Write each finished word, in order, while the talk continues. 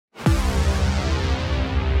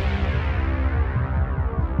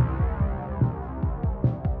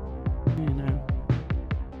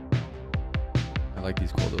like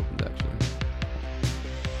these cold opens, actually.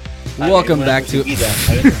 Welcome back to...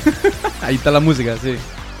 Ahí está la música, sí.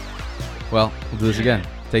 Well, we'll do this again.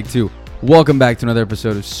 Take 2. Welcome back to another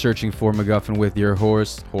episode of Searching for MacGuffin with your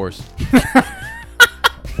horse.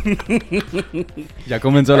 Ya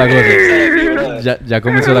comenzó la cosa. Ya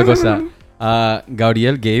comenzó la cosa.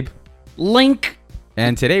 Gabriel, Gabe, Link.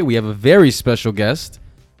 and today we have a very special guest.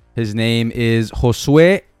 His name is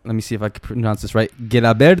Josué. Let me see if I can pronounce this right.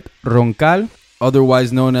 Gelabert Roncal,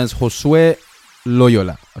 otherwise known as Josué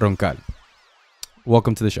Loyola Roncal.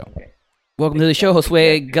 Welcome to the show. Welcome to the show,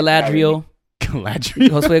 Josué Galadriel.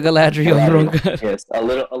 Josué Galadriel Roncal. Yes, a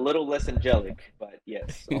little less angelic, but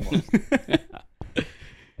yes, almost.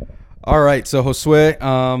 All right, so Josué,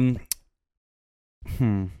 how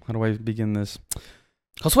do I begin this?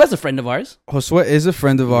 Josué's a friend of ours. Josué is a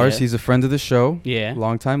friend of ours. Yeah. He's a friend of the show. Yeah.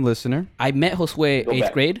 Long-time listener. I met Josué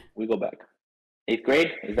 8th grade. We go back. 8th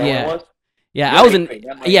grade? Is that Yeah. what it was? Yeah, You're I was 8th in. grade.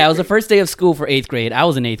 Yeah, it was the first day of school for 8th grade. I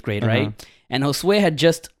was in 8th grade, Uh-huh. right? And Josué had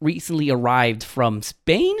just recently arrived from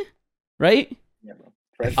Spain, right? Yeah, bro.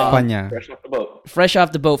 Fresh España. off the boat. Fresh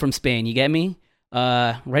off the boat from Spain. You get me?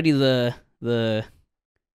 Ready to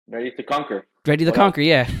Ready to conquer. conquer.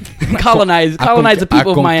 Yeah, colonize the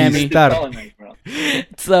people of Miami. Colonize, bro.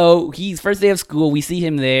 So he's first day of school. We see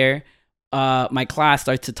him there. My class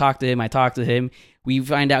starts to talk to him. I talk to him. We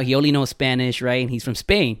find out he only knows Spanish, right? And he's from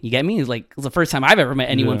Spain. You get me? It's like it's the first time I've ever met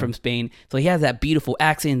anyone from Spain. So he has that beautiful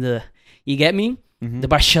accent. You get me? Mm-hmm. The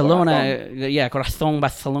Barcelona, Corazón,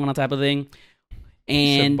 Barcelona type of thing.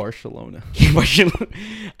 And Barcelona. Barcelona.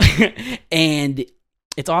 And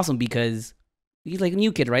it's awesome because he's like a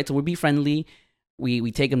new kid, right? So we'll be friendly.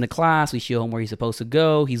 We take him to class. We show him where he's supposed to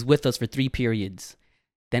go. He's with us for 3 periods.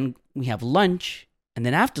 Then we have lunch. And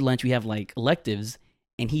then after lunch, we have like electives.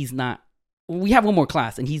 And he's not. We have one more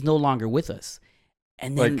class, and he's no longer with us.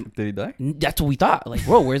 And then Like, did he die? that's what we thought. Like,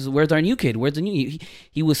 bro, where's our new kid? Where's the new?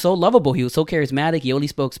 He was so lovable. He was so charismatic. He only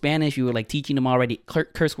spoke Spanish. We were like teaching him already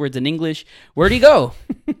curse words in English. Where'd he go?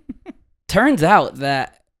 Turns out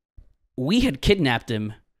that we had kidnapped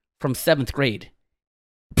him from 7th grade.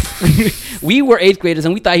 We were 8th graders,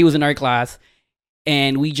 and we thought he was in our class,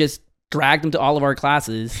 and we just dragged him to all of our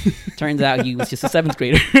classes. Turns out he was just a 7th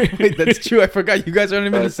grader. Wait, that's true. I forgot. You guys aren't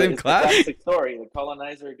even in the same It's class? The classic story. The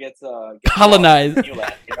colonizer gets Colonized. lost in new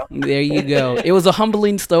land, you know? There you go. It was a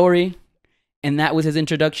humbling story, and that was his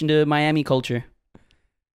introduction to Miami culture.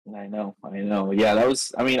 I know. Yeah, that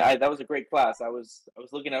was. I mean, that was a great class. I was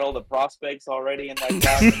looking at all the prospects already in that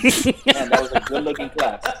class. Man, that was a good-looking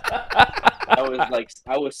class.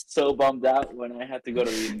 I was so bummed out when I had to go to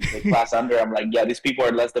the class under. I'm like, yeah, these people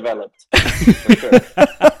are less developed, for sure.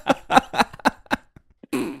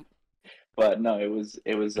 But no, it was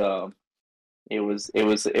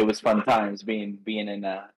fun times being in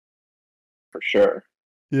for sure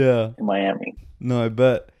Yeah. in Miami. No, I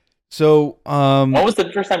bet. So, When was the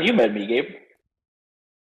first time you met me, Gabe?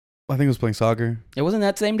 I think I was playing soccer. It wasn't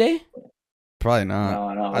that same day? Probably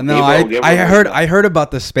not. No. I heard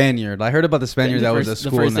about the Spaniard. I heard about the Spaniard The that was first- at the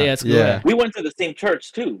school. first day now. at school, Yeah. yeah. We went to the same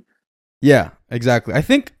church too. Yeah, exactly. I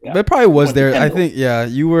think Yeah. it probably was Went to there. I Kendall. think, yeah,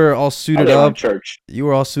 you were all I suited went up. to church. You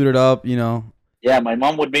were all suited up, you know. Yeah, my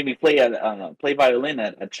mom would make me play violin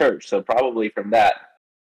at church, so probably from that.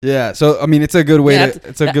 Yeah, so I mean, it's a good way Yeah,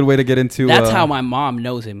 to good way to get into. That's how my mom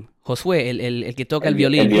knows him. Josué, el que toca el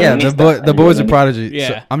violín. Yeah, the boy's a prodigy. Yeah.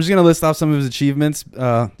 So I'm just gonna list off some of his achievements.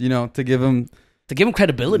 You know, to give him, To give him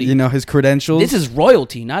credibility. you know, his credentials. This is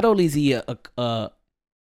royalty. Not only is he a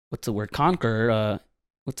what's the word? Conqueror.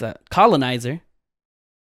 What's that? Colonizer.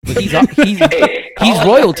 But he's Hey, colonizer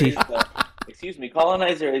royalty. is excuse me,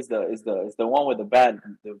 colonizer is the one with the bad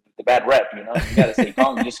rep. You know, you gotta say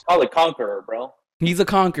just call it conqueror, bro. He's a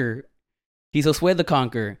conqueror. He's Josué the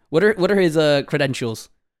Conqueror. What are his credentials?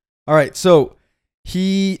 All right, so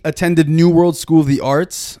he attended New World School of the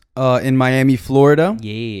Arts in Miami, Florida.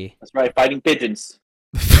 Yeah. That's right, fighting pigeons.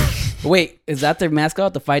 Wait, is that their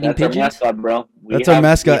mascot? The fighting That's pigeons? our mascot, bro. That's our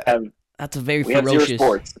mascot. That's a very We have zero ferocious.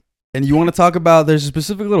 sports. And you want to talk about? There's a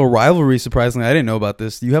specific little rivalry. Surprisingly, I didn't know about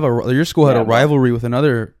this. Your school had Yeah, a bro. rivalry with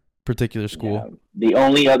another particular school. Yeah. The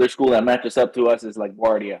only other school that matches up to us is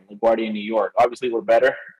LaGuardia in New York. Obviously, we're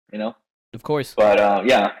better, you know. Of course. But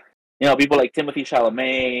yeah, you know, people like Timothy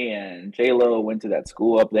Chalamet and J Lo went to that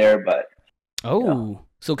school up there. But Oh,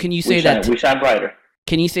 so can you say that? we shine brighter.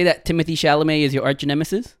 Can you say that Timothy Chalamet is your arch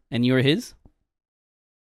nemesis and you're his?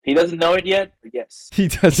 He doesn't know it yet, but yes. He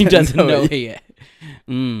doesn't. He doesn't know it. it yet.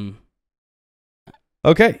 Mm.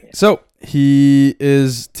 Okay, so he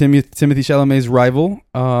is Timothy Chalamet's rival.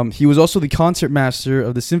 He was also the concertmaster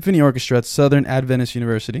of the symphony orchestra at Southern Adventist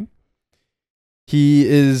University. He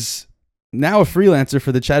is now a freelancer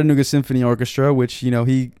for the Chattanooga Symphony Orchestra, which, you know,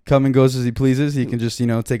 he come and goes as he pleases. He can just, you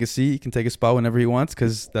know, take a seat. He can take a spot whenever he wants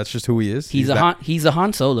because that's just who he is. He's a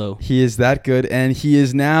Han Solo. He is that good. And he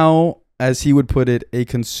is now, as he would put it, a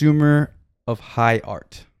consumer of high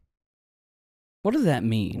art. What does that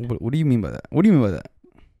mean? What do you mean by that? What do you mean by that?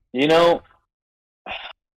 You know,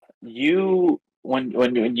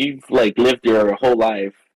 when you've like lived your whole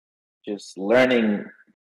life just learning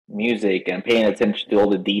music and paying attention to all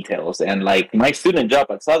the details, and like my student job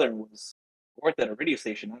at Southern was worked at a radio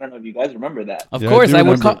station. I don't know if you guys remember that. Of course, I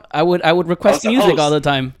would request music all the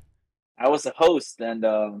time. I was a host, and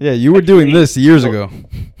yeah, you were doing this years ago.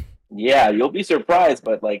 Yeah, you'll be surprised,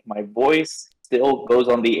 but like my voice still goes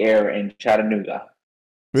on the air in Chattanooga.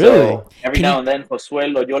 Really? So every now and then,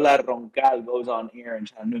 Josué Loyola Roncal goes on air in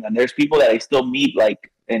Chattanooga, and there's people that I still meet like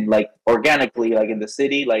organically, like in the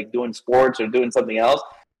city, like doing sports or doing something else,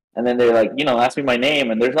 and then they're like, you know, ask me my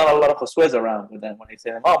name, and there's not a lot of Josués around. But then when I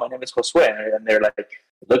say, "Oh, my name is Josué," and they're like,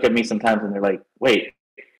 look at me sometimes, and they're like, "Wait,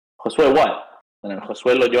 Josué what?" And then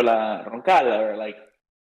Josué Loyola Roncal, or like,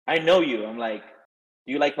 "I know you." I'm like,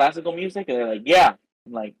 "Do you like classical music?" And they're like, "Yeah."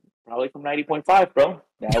 I'm like, "Probably from 90.5, bro."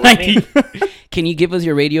 That was me. Can you give us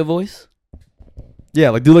your radio voice?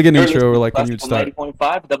 Yeah, like do like an intro or like when you'd start.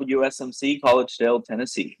 90.5 WSMC, Collegedale,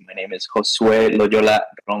 Tennessee. My name is Josué Loyola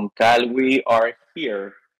Roncal. We are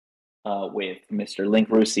here with Mr. Link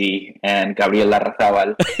Rusi and Gabriel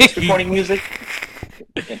Larrazabal. Just recording music.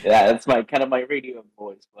 Yeah, that's my kind of my radio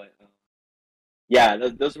voice. But yeah,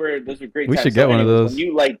 those were great. We times. should get one of those.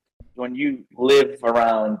 When you live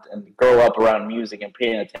around and grow up around music and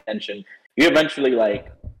paying attention, you eventually like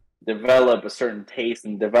develop a certain taste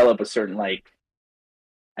and develop a certain like,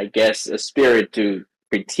 I guess, a spirit to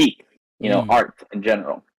critique, you know, art in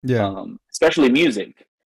general. Yeah. Especially music.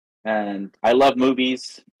 And I love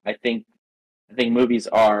movies. I think movies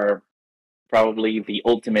are probably the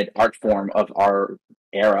ultimate art form of our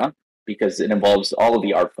era because it involves all of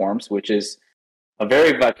the art forms, which is a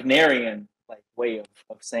very Wagnerian like way of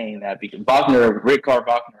saying that. Because Richard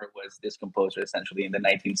Wagner was this composer essentially in the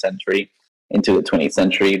 19th century into the 20th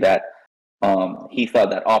century that he thought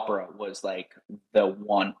that opera was like the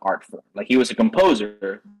one art form. Like he was a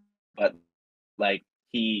composer, but like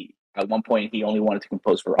at one point he only wanted to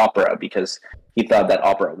compose for opera because he thought that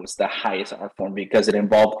opera was the highest art form because it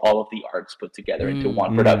involved all of the arts put together into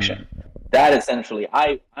one production. That essentially,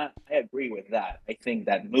 I agree with that. I think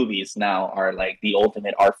that movies now are like the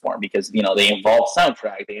ultimate art form because, you know, they involve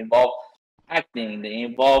soundtrack, they involve acting, they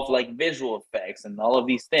involve like visual effects and all of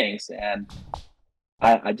these things. And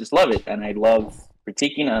I just love it. And I love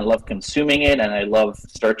critiquing, and I love consuming it, and I love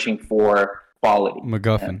searching for quality.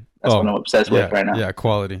 MacGuffin. And that's what I'm obsessed with right now. Yeah,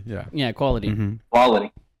 quality. Yeah. Yeah, quality. Mm-hmm.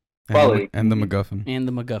 Quality. And the MacGuffin. And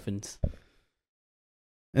the MacGuffins.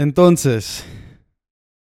 Entonces,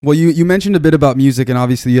 well, you mentioned a bit about music, and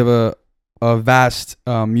obviously you have a vast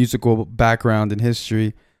musical background and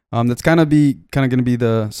history. That's kind of going to be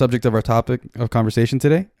the subject of our topic of conversation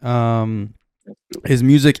today. Is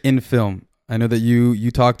music in film. I know that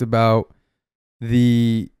you talked about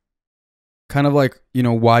the kind of like, you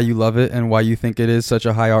know, why you love it and why you think it is such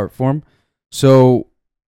a high art form. So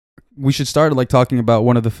we should start like talking about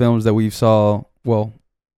one of the films that we saw. Well,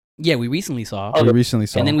 yeah, we recently saw.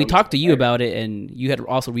 And then we talked to you about it, and you had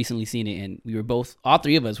also recently seen it, and we were both, all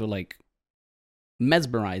three of us were like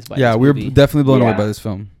mesmerized by it. Yeah, we were definitely blown away by this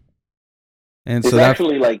film. And it's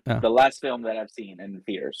actually the last film that I've seen in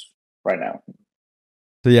theaters right now.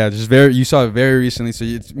 So yeah, you saw it very recently, so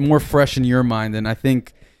it's more fresh in your mind. And I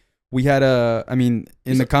think we had in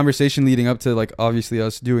the conversation leading up to like obviously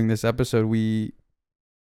us doing this episode,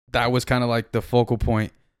 that was kind of like the focal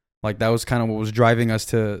point. Like that was kind of what was driving us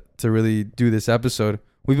to really do this episode.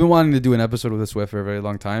 We've been wanting to do an episode with Josué for a very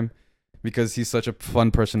long time because he's such a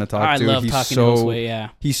fun person to talk to. I love talking to Josué, yeah.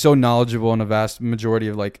 He's so knowledgeable on a vast majority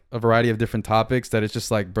of like a variety of different topics that it's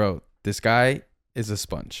just like, bro, this guy is a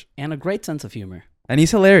sponge. And a great sense of humor. And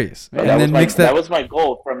he's hilarious. Yeah, and that was my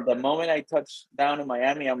goal. From the moment I touched down in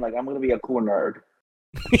Miami, I'm like, I'm going to be a cool nerd.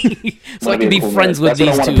 So I can be friends with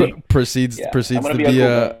these two. Proceeds to be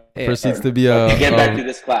a get back to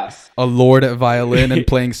this class. A lord at violin and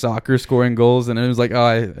playing soccer, scoring goals, and it was like,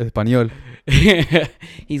 español.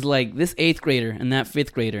 He's like this 8th grader and that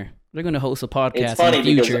 5th grader. They're going to host a podcast it's funny in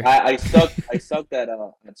the future. Because I sucked at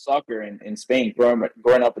soccer in Spain.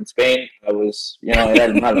 Growing up in Spain, I was,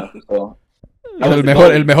 era malo. So el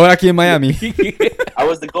mejor aquí en Miami. I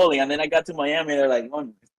was the goalie, and then I got to Miami. They're like, oh,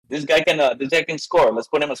 this guy can score. Let's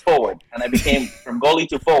put him as forward. And I became from goalie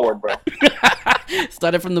to forward, bro.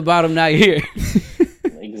 Started from the bottom, now you're here.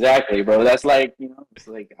 Exactly, bro. That's like, It's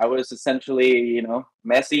like I was essentially,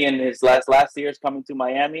 Messi in his last years coming to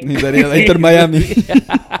Miami. He's at Inter Miami.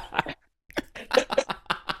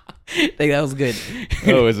 I think that was good.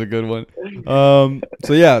 Oh, it's a good one.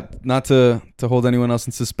 So yeah, not to hold anyone else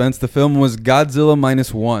in suspense, the film was Godzilla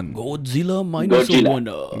 -1. Godzilla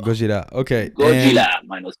 -1. Gojira. Okay. Godzilla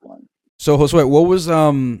 -1. So Josue,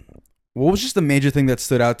 what was just the major thing that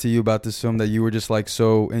stood out to you about this film that you were just like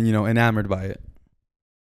so enamored by it?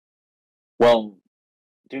 Well,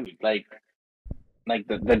 dude, like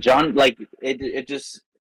the John, like it just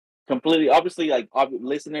completely, obviously, like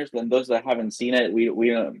listeners and those that haven't seen it,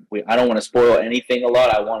 I don't want to spoil anything a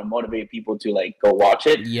lot. I want to motivate people to like go watch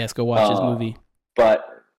it. Yes, go watch this movie. But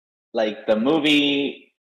like the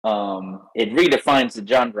movie, it redefines the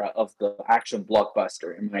genre of the action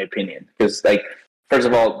blockbuster, in my opinion. Because like, first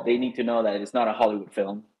of all, they need to know that it's not a Hollywood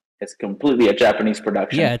film. It's completely a Japanese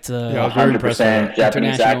production. Yeah, it's 100%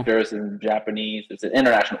 Japanese actors and Japanese. It's an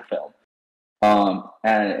international film.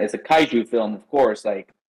 And it's a kaiju film, of course.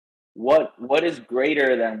 Like, what is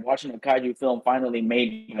greater than watching a kaiju film finally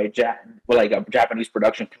made by a Japanese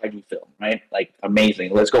production kaiju film, right? Like,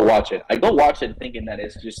 amazing. Let's go watch it. I go watch it thinking that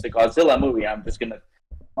it's just a Godzilla movie. It's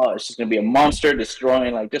just gonna be a monster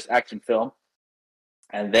destroying, like, just action film.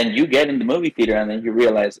 And then you get in the movie theater and then you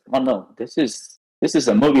realize, oh no, this is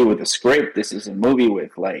a movie with a script. This is a movie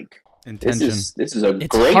with like intention. This is a it's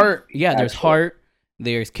great heart. Yeah, there's heart.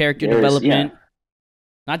 There's character development.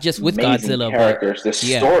 Not just with amazing Godzilla, characters, but the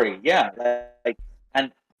story, like,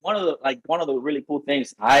 and one of the really cool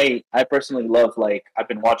things I personally love, like, I've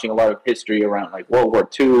been watching a lot of history around like World War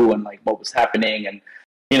II and like what was happening, and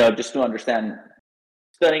just to understand,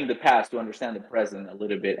 studying the past to understand the present a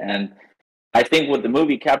little bit. And I think what the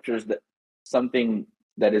movie captures, that something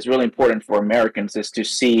that is really important for Americans, is to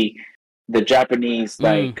see the Japanese,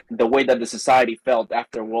 like the way that the society felt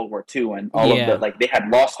after World War II, and all of the, like, they had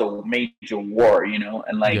lost a major war,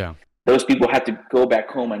 and like those people had to go back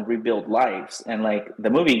home and rebuild lives. And like the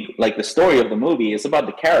movie, like the story of the movie is about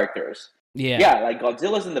the characters. Like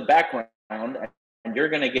Godzilla's in the background, and you're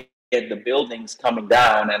gonna get the buildings coming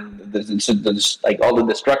down and the like all the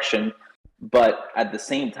destruction, but at the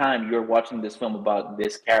same time you're watching this film about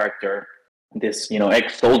this character, this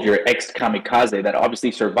ex-soldier, ex-kamikaze that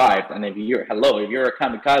obviously survived. And if you're a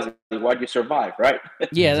kamikaze, why'd you survive, right?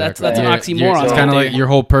 Yeah, exactly. that's an oxymoron. It's kind of like your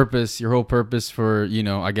whole purpose for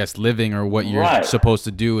I guess living, or what you're supposed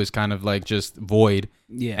to do, is kind of like just void.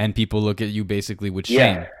 And people look at you basically with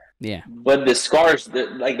shame. But the scars,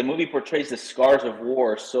 like the movie portrays the scars of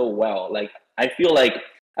war so well. Like, I feel like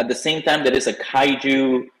at the same time that it's a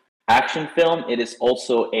kaiju action film, it is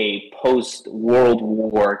also a post-World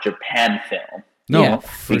War Japan film.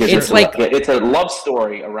 Because it's a love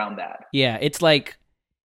story around that. Yeah, it's like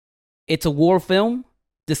it's a war film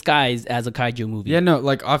disguised as a kaiju movie. Yeah, no,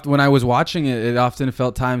 like often when I was watching it, it often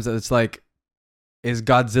felt times that it's like, is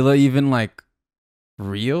Godzilla even like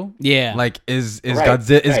real? Yeah, like is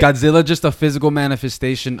Godzilla just a physical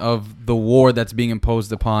manifestation of the war that's being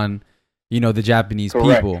imposed upon the Japanese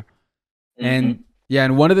people? And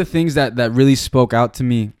and one of the things that really spoke out to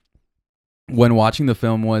me when watching the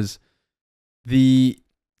film was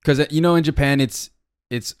because in Japan it's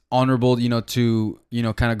honorable to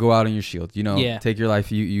kind of go out on your shield, take your life,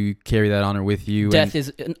 you carry that honor with you. Death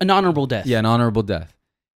is an honorable death. Yeah, an honorable death.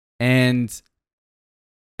 And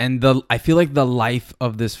I feel like the life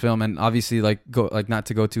of this film, and obviously not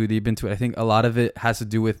to go too deep into it, I think a lot of it has to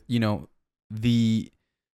do with the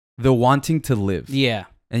wanting to live. Yeah.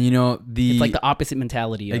 And it's like the opposite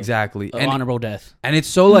mentality of, exactly, of honorable death. And it's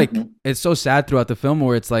so like it's so sad throughout the film,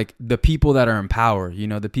 where it's like the people that are in power,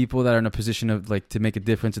 the people that are in a position of like to make a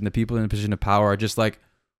difference, and the people in a position of power are just like,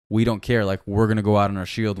 we don't care, like we're gonna go out on our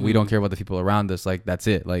shield, we don't care about the people around us, like that's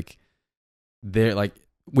it, like they're like,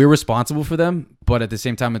 we're responsible for them, but at the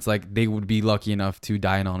same time it's like they would be lucky enough to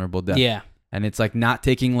die an honorable death. Yeah. And it's like not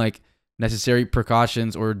taking like necessary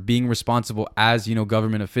precautions or being responsible as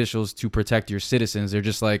government officials to protect your citizens. They're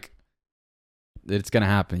just like, it's gonna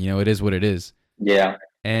happen, it is what it is.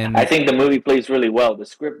 And I think the movie plays really well, the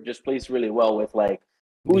script just plays really well with like,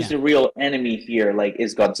 who's the real enemy here? Like,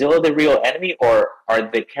 is Godzilla the real enemy, or are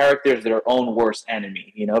the characters their own worst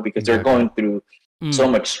enemy, because they're going through so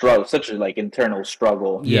much struggle, such a like internal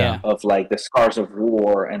struggle of like the scars of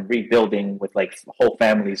war and rebuilding, with like whole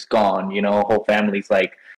families gone, whole families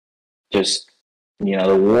like just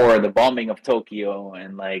the war, the bombing of Tokyo,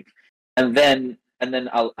 and like and then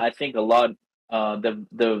I think a lot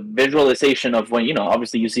the visualization of when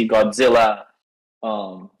obviously you see Godzilla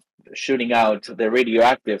shooting out the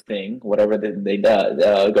radioactive thing, whatever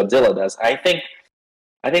Godzilla does. I think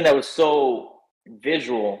that was so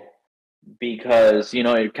visual because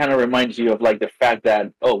it kind of reminds you of like the fact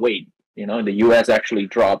that, oh wait, the U.S. actually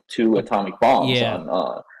dropped 2 atomic bombs Yeah.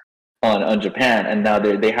 on Japan, and now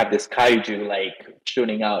they have this kaiju like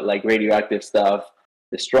shooting out like radioactive stuff,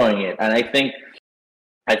 destroying it. And I think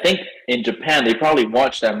in Japan they probably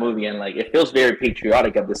watched that movie and like it feels very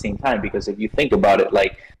patriotic at the same time, because if you think about it,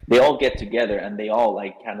 like they all get together and they all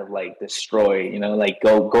like kind of like destroy, like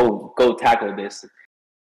go tackle this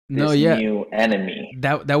No, this yeah, new enemy.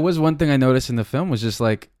 that was one thing I noticed in the film was just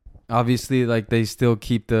like obviously like they still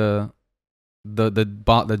keep the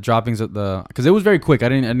droppings of the, because it was very quick. I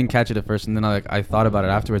didn't catch it at first, and then I thought about it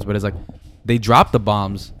afterwards. But it's like they dropped the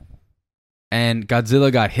bombs, and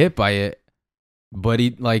Godzilla got hit by it, but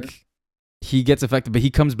he gets affected, but he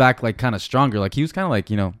comes back like kind of stronger. Like he was kind of like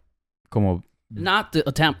como Not the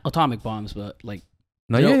atomic bombs, but like.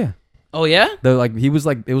 no yeah. Oh yeah. The like he was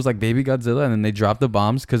like it was like baby Godzilla, and then they dropped the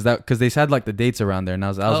bombs because they had like the dates around there, and that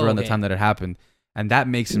was around the time that it happened, and that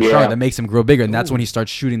makes him strong. That makes him grow bigger, and that's when he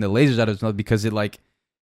starts shooting the lasers out of his mouth because it like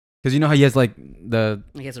because how he has like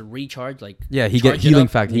he has a recharge like he get healing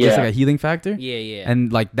factor. He gets like a healing factor. Yeah.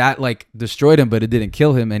 And like that like destroyed him, but it didn't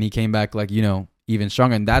kill him, and he came back like even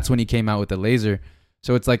stronger, and that's when he came out with the laser.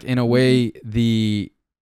 So it's like in a way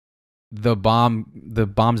the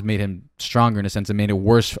bombs made him stronger in a sense. It made it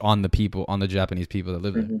worse on the Japanese people that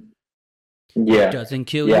live there. Yeah, doesn't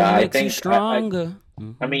kill you, makes you stronger.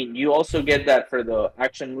 I mean, you also get that for the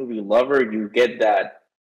action movie lover. You get that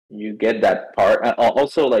part.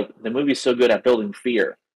 Also, like the movie's so good at building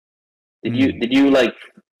fear. Did you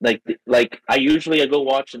like I usually go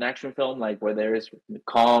watch an action film like where there's the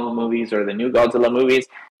Kong movies or the new Godzilla movies.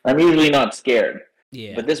 I'm usually not scared.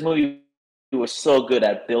 Yeah. But this movie was so good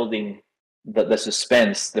at building the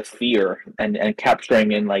suspense, the fear, and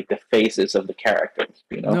capturing in like the faces of the characters.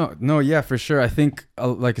 No, yeah, for sure. I think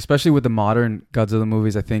like especially with the modern Godzilla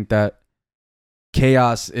movies, I think that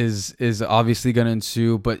chaos is obviously going to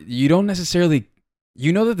ensue, but you don't necessarily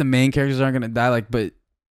that the main characters aren't going to die, like, but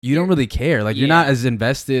you don't really care. Like you're not as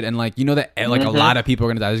invested, and like that like a lot of people are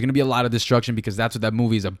going to die. There's going to be a lot of destruction because that's what that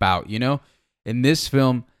movie is about. In this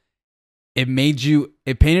film, it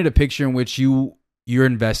painted a picture in which you're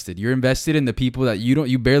invested. You're invested in the people that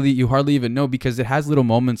you hardly even know, because it has little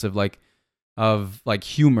moments of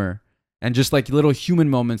humor and just like little human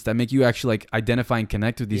moments that make you actually like identify and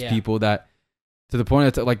connect with these people, that to the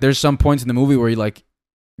point that like there's some points in the movie where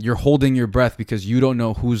you're holding your breath because you don't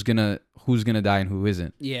know who's gonna die and who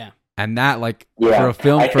isn't. Yeah. And that for a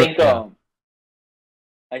film, I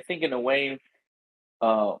think in a way,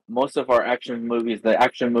 most of our action movies, the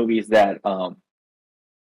action movies that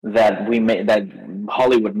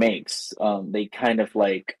Hollywood makes, they kind of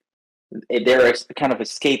like they're kind of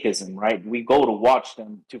escapism, right? We go to watch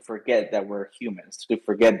them to forget that we're humans, to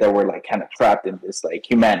forget that we're like kind of trapped in this like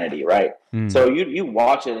humanity, right? So you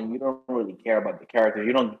watch it and you don't really care about the characters,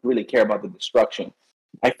 you don't really care about the destruction.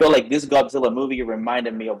 I feel like this Godzilla movie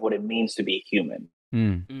reminded me of what it means to be human,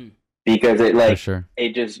 because it like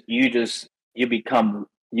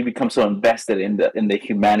you become so invested in the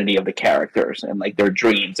humanity of the characters and like their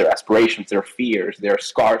dreams, their aspirations, their fears, their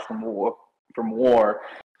scars from war.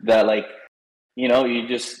 That like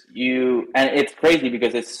and it's crazy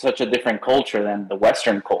because it's such a different culture than the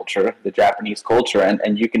Western culture, the Japanese culture,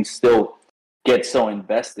 and you can still get so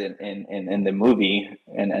invested in the movie,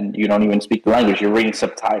 and you don't even speak the language, you're reading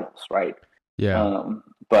subtitles, right?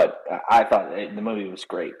 But I thought the movie was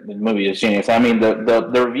great. The movie is genius. I mean,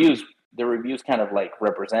 the reviews kind of like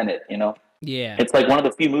represent it, Yeah. It's like one of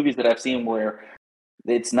the few movies that I've seen where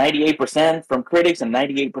it's 98% from critics and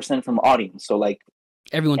 98% from audience. So like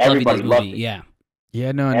everybody loving this movie.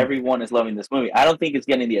 Yeah. No. Everyone is loving this movie. I don't think it's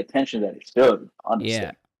getting the attention that it should, honestly.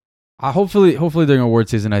 Yeah. Hopefully during award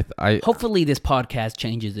season, I hopefully this podcast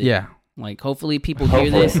changes it. Yeah. Like hopefully people hear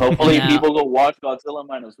this. Hopefully people go watch Godzilla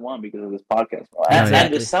 -1 because of this podcast.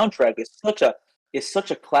 And the soundtrack is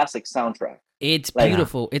such a classic soundtrack. It's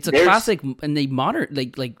beautiful. It's a classic, and they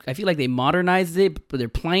I feel like they modernized it, but they're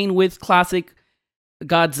playing with classic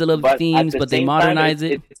Godzilla themes, but they modernize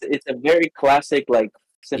it. It's a very classic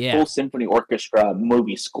full symphony orchestra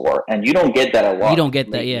movie score, and you don't get that a lot. You don't get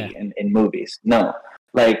that, in movies. No,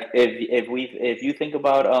 like if you think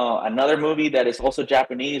about another movie that is also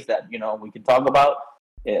Japanese that we can talk about,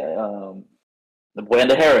 The Boy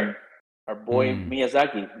and the Heron. Our boy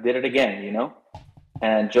Miyazaki did it again,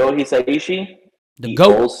 and Joe Hisaishi, the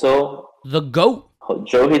GOAT.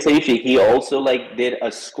 Joe Hisaishi, he also did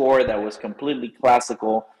a score that was completely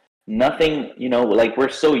classical. Nothing, like we're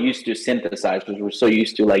so used to synthesizers, we're so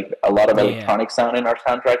used to a lot of electronic sound in our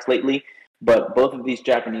soundtracks lately. But both of these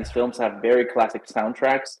Japanese films have very classic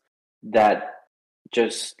soundtracks that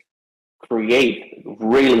just create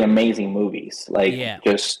really amazing movies. Like Yeah.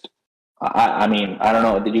 just, I mean, I don't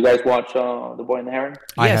know. Did you guys watch The Boy and the Heron?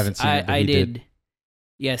 I Yes, haven't seen it, but I he did. did.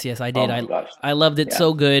 Yes, I Oh did. my gosh. I loved it Yeah.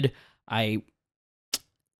 so good.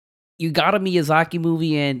 You got a Miyazaki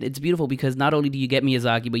movie, and it's beautiful because not only do you get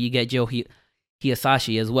Miyazaki, but you get Joe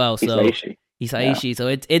Hisashi as well. So Hisaishi. Hisaishi. So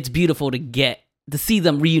it's beautiful to see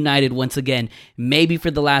them reunited once again. Maybe for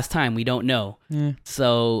the last time, we don't know. Yeah.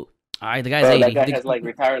 So all right, the guy's Bro, 80. that guy has like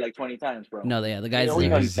retired like 20 times, bro. No, yeah, the guy's You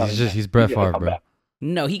know, Yeah, he's coming back. he's Brett He's gonna Favre, come bro. back.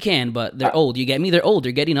 No, he can, but they're old. You get me? They're old.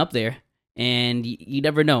 They're getting up there, and you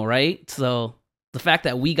never know, right? So the fact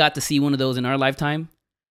that we got to see one of those in our lifetime,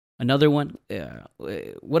 another one,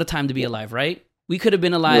 what a time to be alive, right? We could have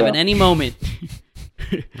been alive at any moment,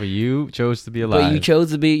 But you chose to be alive. but you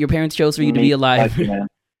chose to be. Your parents chose for you to be alive. Thank you, man.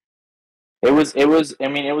 It was. I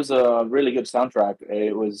mean, it was a really good soundtrack.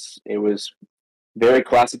 It was very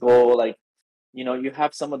classical. Like, you know, you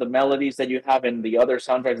have some of the melodies that you have in the other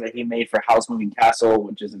soundtracks that he made for House Moving Castle,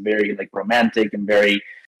 which is a very like romantic and very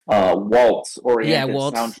waltz oriented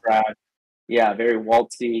waltz. soundtrack. Yeah, very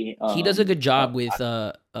waltzy. He does a good job with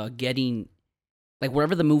getting, like,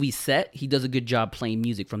 wherever the movie's set, he does a good job playing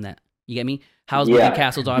music from that. You get me? House Moving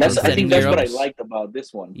Castle's obviously I set in think that's Europe. what I liked about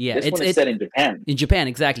this one. Yeah, this one is it's set in Japan. In Japan,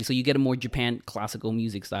 exactly. So you get a more Japan classical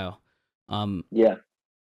music style. Yeah,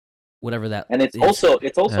 Whatever that. and it's is. also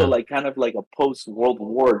Yeah. like kind of like a post World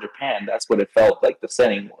War Japan. That's what it felt like the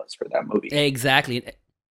setting was for that movie, Exactly.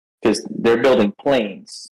 because they're building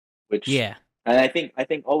planes, which Yeah. And I think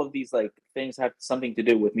all of these like things have something to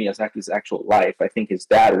do with Miyazaki's actual life. I think his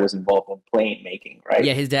dad was involved in plane making, right?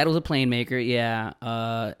 Yeah, his dad was a plane maker. Yeah,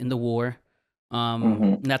 in the war.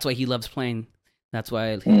 And that's why he loves plane. That's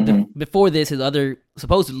why before this, his other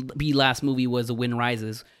supposed to be last movie was The Wind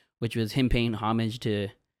Rises, which was him paying homage to,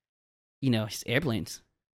 his airplanes.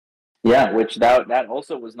 Yeah, which that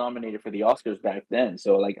also was nominated for the Oscars back then.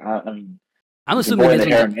 So like, I mean, I'm The assuming Boy and this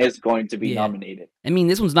the one's, Heron is going to be nominated. I mean,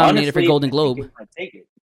 this one's nominated Honestly, for Golden I Globe. think it might take it.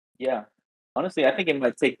 Yeah, honestly, I think it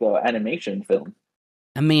might take the animation film.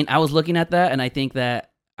 I mean, I was looking at that, and I think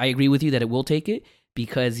that I agree with you that it will take it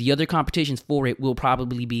because the other competitions for it will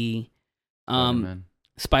probably be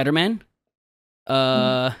Spider-Man,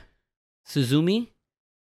 Suzumi,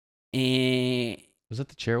 and was that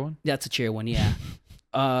the chair one? that's a chair one, yeah.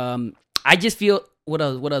 I just feel what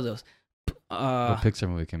are those? What Pixar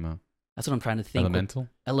movie came out? That's what I'm trying to think.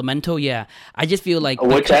 Elemental. Yeah. I just feel like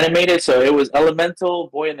Which animated? So it was Elemental,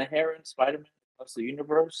 Boy and the Heron, Spider-Man Across the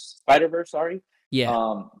Universe, Spider-Verse. Sorry.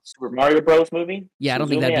 Yeah. Super Mario Bros. Movie. Yeah, I don't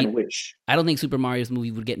think that'd be. Wish. I don't think Super Mario's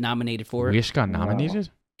movie would get nominated for it. Wish got nominated.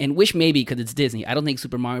 And Wish maybe because it's Disney. I don't think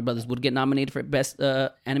Super Mario Brothers would get nominated for best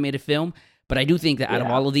animated film. But I do think that out of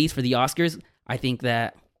all of these for the Oscars, I think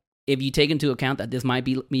that if you take into account that this might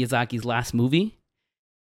be Miyazaki's last movie,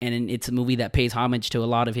 and it's a movie that pays homage to a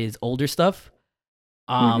lot of his older stuff,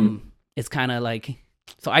 it's kind of like.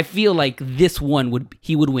 So I feel like this one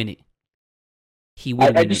he would win it. He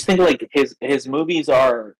would. I just think like his movies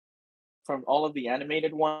are, from all of the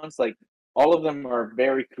animated ones, like all of them are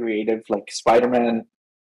very creative. Like Spider-Man,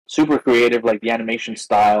 super creative, like the animation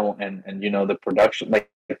style and the production, like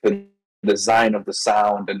the design of the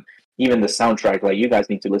sound and even the soundtrack. Like you guys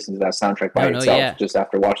need to listen to that soundtrack by itself. Yeah. Just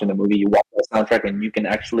after watching the movie, you watch the soundtrack and you can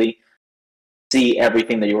actually see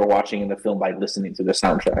everything that you were watching in the film by listening to the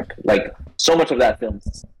soundtrack. Like so much of that film,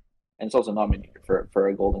 and it's also nominated for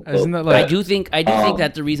a Golden Globe. Isn't that like, I do think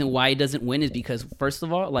that the reason why it doesn't win is because first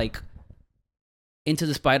of all, like Into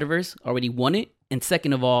the Spider-Verse already won it, and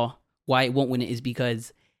second of all, why it won't win it is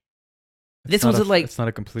because this was it's not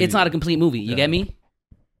a complete movie. You get me?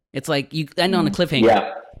 It's like you end on a cliffhanger.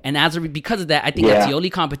 Yeah. And because of that, I think that's the only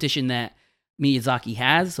competition that Miyazaki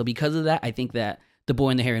has. So because of that, I think that The Boy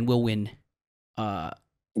and the Heron will win.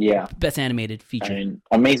 Best animated feature. I mean,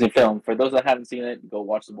 amazing film. For those that haven't seen it, go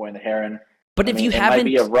watch The Boy and the Heron. But if you haven't, it might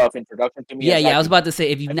be a rough introduction to Miyazaki. Yeah. I was about to say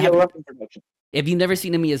if you've never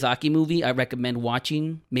seen a Miyazaki movie, I recommend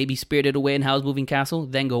watching maybe Spirited Away and Howl's Moving Castle.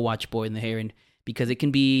 Then go watch Boy and the Heron because it can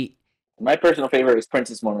be. My personal favorite is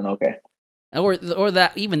Princess Mononoke. Or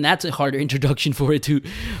that's a harder introduction for it too.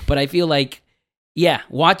 But I feel like,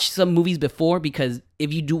 watch some movies before because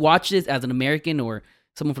if you do watch this as an American or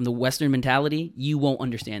someone from the Western mentality, you won't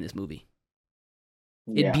understand this movie.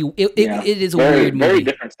 It is a weird movie. Very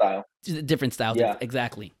different style. Different style, Yeah.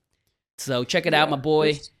 Exactly. So check it out, my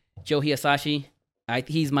boy, Joe Hisashi.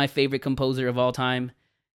 He's my favorite composer of all time,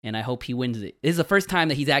 and I hope he wins it. This is the first time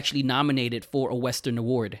that he's actually nominated for a Western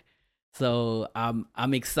award. So I'm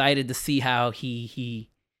excited to see how he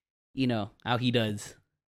how he does.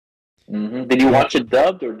 Mm-hmm. Did you watch it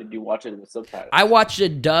dubbed or did you watch it with subtitles? I watched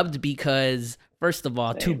it dubbed because First of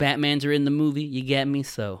all, two Same. Batmans are in the movie. You get me?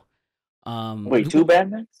 So, Wait, two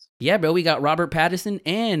Batmans? yeah, bro. We got Robert Pattinson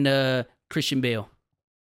and Christian Bale.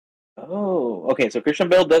 Oh, okay. So Christian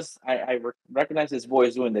Bale does. I recognize his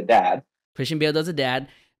voice doing the dad. Christian Bale does a dad.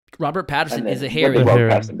 Robert Pattinson And is a then heron. what did Robert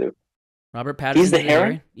Heron. Pattinson do? Robert Pattinson He's the is a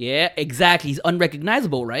heron? Yeah, exactly. He's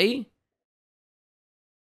unrecognizable, right?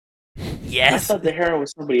 I Yes. thought the heron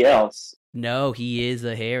was somebody else. No, he is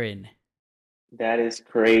a heron. That is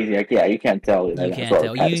crazy. Like, yeah, you can't tell. You That's can't Robert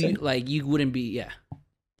tell. Pattinson. You wouldn't be. Yeah.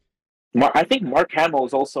 I think Mark Hamill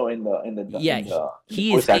is also in the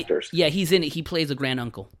He voice is. actors. Yeah, he's in it. He plays a grand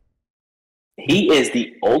uncle. He is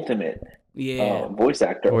the ultimate Yeah. voice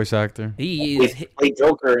actor. Voice actor. He He is. played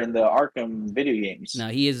Joker in the Arkham video games. No,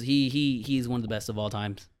 he is. He's one of the best of all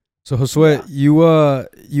times. So Josue, Yeah.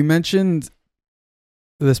 you mentioned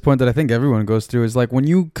this point that I think everyone goes through is like when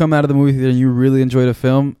you come out of the movie theater and you really enjoyed a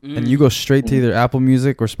film and you go straight to either Apple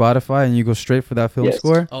Music or Spotify and you go straight for that film Yes.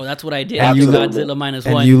 score Oh, that's what I did. And After you- Godzilla minus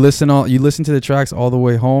and one. you listen to the tracks all the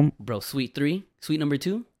way home Bro, Sweet 3, Sweet number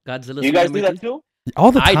 2, Godzilla. You Sweet guys number do that 2. too?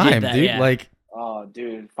 all the I did time, that, dude. yeah. Like Oh,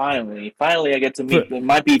 dude! Finally, I get to meet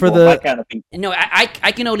my for people, the- my kind of people. No, I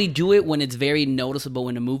can only do it when it's very noticeable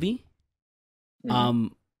in a movie.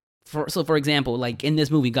 Mhm. For example, like in this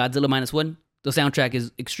movie, Godzilla minus one, the soundtrack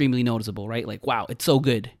is extremely noticeable, right? Like, wow, it's so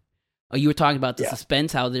good. You were talking about the Yeah.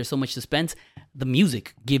 suspense, how there's so much suspense. The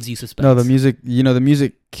music gives you suspense. no, the music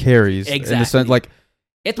carries in the sense Exactly. like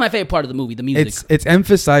It's my favorite part of the movie, the music. it's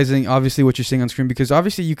emphasizing obviously what you're seeing on screen because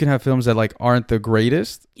obviously you can have films that like aren't the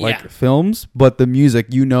greatest like Yeah. films, but the music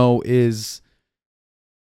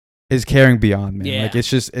is carrying beyond, man. Yeah. Like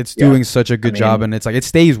it's Yeah. doing such a good I job, mean- and it's like it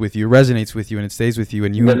stays with you, resonates with you, and it stays with you,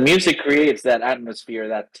 and you The music creates that atmosphere,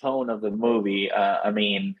 that tone of the movie. I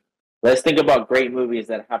mean, let's think about great movies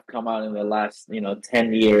that have come out in the last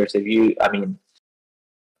 10 years.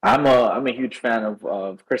 I'm a huge fan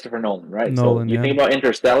of Christopher Nolan, right? Nolan, so you yeah. think about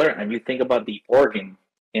Interstellar, and you think about the organ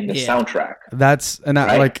in the Yeah. soundtrack.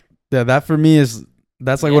 Like that for me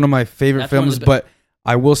that's like Yeah. one of my favorite That's one of films, the but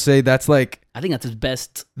I will say that's like I think that's his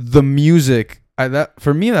best. the music.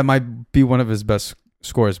 For me that might be one of his best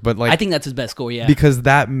scores, but like I think that's his best score. Yeah. because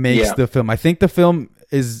that makes Yeah. the film. I think the film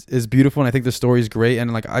is beautiful, and I think the story is great,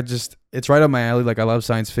 and like it's right up my alley. Like I love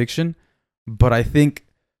science fiction, but I think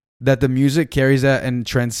that the music carries that and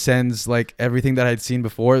transcends like everything that I'd seen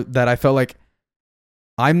before. That I felt like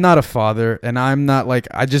I'm not a father, and I'm not like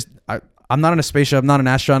I'm not in a spaceship, I'm not an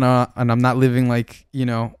astronaut, and I'm not living like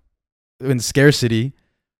in scarcity,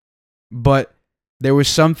 but there was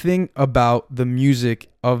something about the music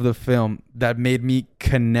of the film that made me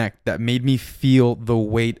connect, that made me feel the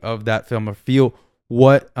weight of that film, or feel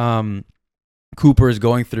what Cooper is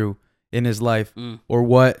going through in his life, or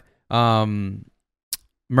what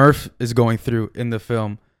Murph is going through in the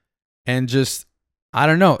film. And just, I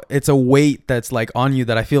don't know, it's a weight that's like on you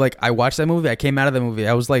that I feel like I watched that movie. I came out of the movie.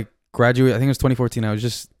 I was like graduate. I think it was 2014.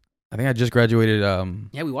 I think I just graduated.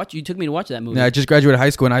 Yeah, you took me to watch that movie. Yeah, I just graduated high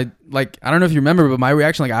school, and I don't know if you remember, but my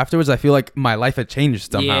reaction like afterwards, I feel like my life had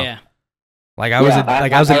changed somehow. Yeah. Like I was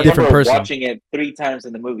a different remember person. watching it 3 times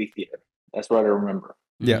in the movie theater. That's what I remember.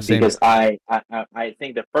 Yeah, same. Because I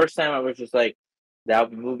think the first time I was just like,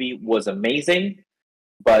 that movie was amazing,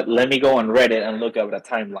 but let me go on Reddit and look up the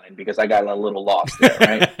timeline because I got a little lost there,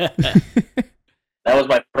 right? That was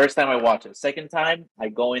my first time I watched it. Second time, I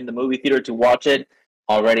go in the movie theater to watch it,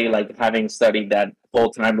 already like having studied that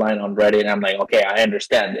whole timeline on Reddit, and I'm like, okay, I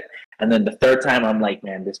understand it. And then the third time, I'm like,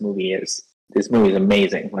 man, this movie is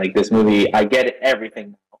amazing. Like this movie, I get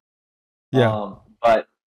everything now. Yeah. But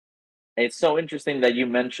it's so interesting that you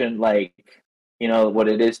mentioned like, what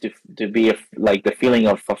it is to be like the feeling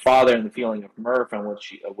of a father and the feeling of Murph and what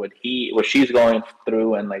she's going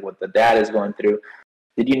through and like what the dad is going through.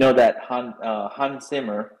 Did you know that Hans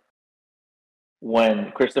Zimmer,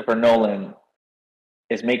 when Christopher Nolan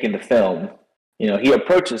is making the film, he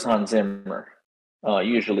approaches Hans Zimmer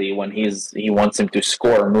usually when he wants him to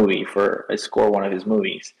score one of his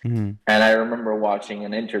movies. Mhm. And I remember watching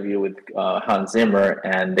an interview with Hans Zimmer,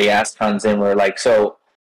 and they asked Hans Zimmer like, so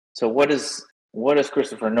what does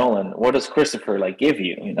Christopher Nolan? What does Christopher like give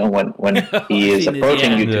you? When he is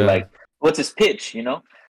approaching you to Yeah. like, what's his pitch?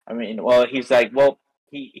 I mean, well, he's like, well,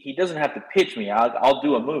 he doesn't have to pitch me. I'll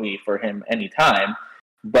do a movie for him anytime.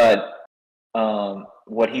 But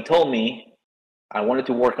what he told me, I wanted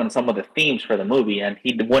to work on some of the themes for the movie, and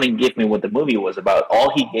he wouldn't give me what the movie was about.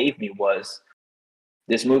 All he gave me was,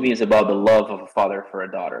 this movie is about the love of a father for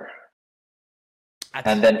a daughter.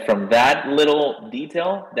 And then from that little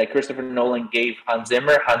detail that Christopher Nolan gave Hans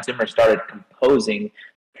Zimmer started composing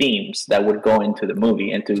themes that would go into the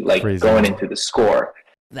movie and to like Crazy. going into the score.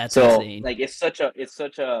 That's So insane. like it's such a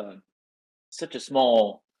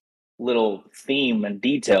small little theme and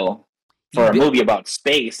detail for a movie about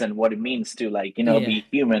space and what it means to like be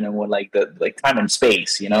human and what like the like time and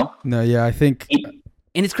space. No, yeah, I think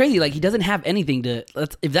And it's crazy. Like he doesn't have anything to.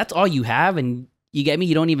 If that's all you have, and you get me,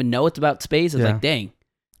 you don't even know it's about space. It's like, dang.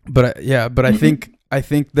 But I think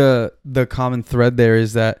the common thread there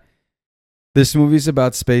is that this movie's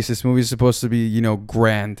about space. This movie's supposed to be,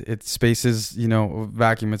 grand. It's space is, a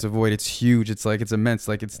vacuum. It's a void. It's huge. It's like, it's immense.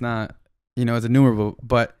 Like it's not, it's innumerable.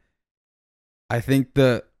 But I think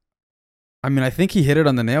I think he hit it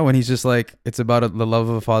on the nail when he's just like, it's about the love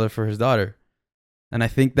of a father for his daughter. And I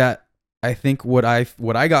think what I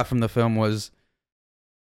got from the film was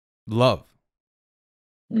love.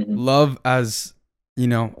 Mm-hmm. Love as,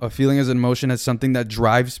 a feeling, as an emotion, as something that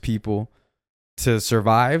drives people to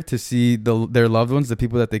survive, to see their loved ones, the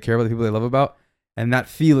people that they care about, the people they love about. And that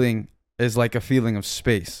feeling is like a feeling of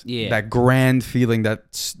space. Yeah. That grand feeling,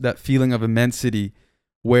 that feeling of immensity,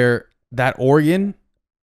 where that organ,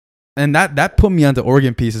 and that put me onto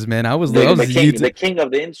organ pieces, man. The king of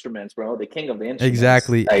the instruments, bro. The king of the instruments.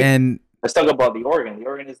 Exactly. Like, and let's talk about the organ. The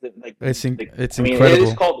organ is it's incredible. It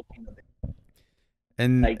is called the king of the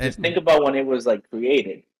and just think about when it was like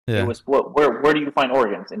created. Yeah. It was where do you find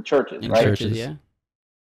organs? In churches, right? Churches, yeah.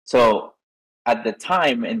 So at the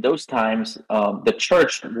time, in those times, the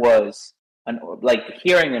church was like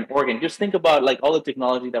hearing an organ. Just think about like all the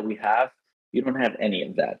technology that we have. You don't have any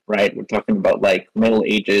of that, right? We're talking about like Middle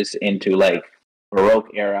Ages into like Baroque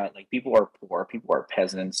era. Like people are poor, people are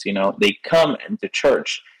peasants. They come into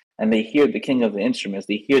church and they hear the king of the instruments.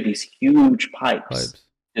 They hear these huge pipes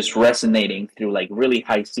just resonating through like really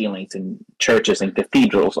high ceilings in churches and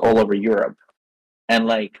cathedrals all over Europe, and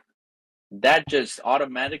like that just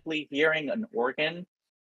automatically hearing an organ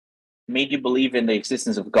made you believe in the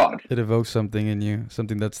existence of God. It evokes something in you,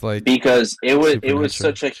 something that's like, because it was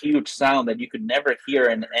such a huge sound that you could never hear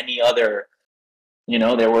in any other.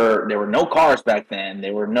 There were no cars back then.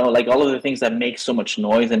 There were no like all of the things that make so much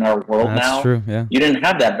noise in our world now. That's true. Yeah, you didn't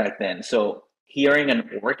have that back then. So hearing an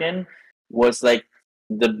organ was like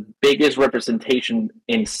the biggest representation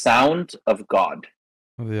in sound of God.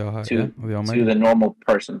 Of the to the normal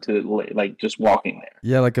person, to like just walking there.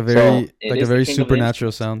 Yeah, like a very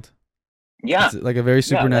supernatural sound. Yeah, it's like a very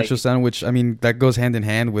supernatural sound, which I mean that goes hand in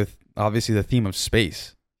hand with obviously the theme of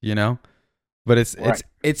space, But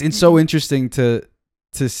it's so interesting to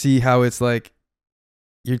see how it's like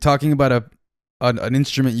you're talking about an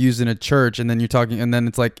instrument used in a church, and then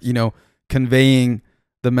it's like conveying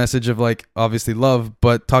the message of like obviously love,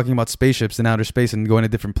 but talking about spaceships in outer space and going to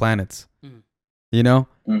different planets.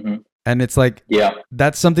 Mm-hmm. And it's like,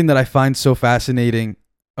 that's something that I find so fascinating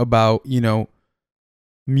about,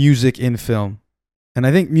 music in film. And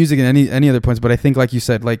I think music in any other points, but I think like you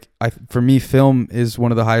said, like for me, film is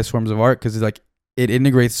one of the highest forms of art because it's like, it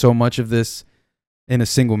integrates so much of this in a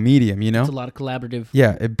single medium, It's a lot of collaborative.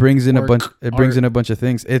 Yeah. It brings in a bunch of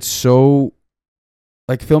things. It's so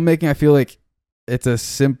like filmmaking. I feel like it's a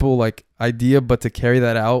simple like idea, but to carry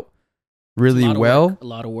that out really well, a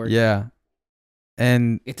lot of work. Yeah.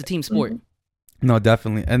 And it's a team sport. No,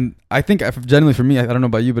 definitely. And I think generally for me, I don't know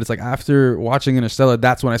about you, but it's like after watching Interstellar,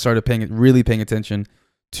 that's when I started really paying attention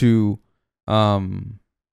to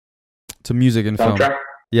music and film.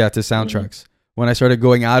 Yeah, to soundtracks. Mm-hmm. When I started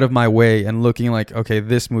going out of my way and looking like, okay,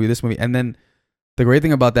 this movie. And then the great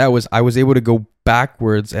thing about that was I was able to go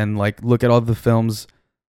backwards and like look at all the films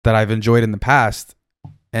that I've enjoyed in the past.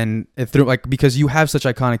 And through like, because you have such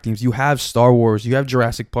iconic themes, you have Star Wars, you have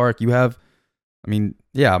Jurassic Park, you have,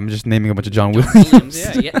 I'm just naming a bunch of John Williams.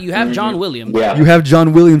 Yeah, you have John Williams. Yeah. You have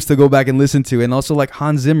John Williams to go back and listen to, and also like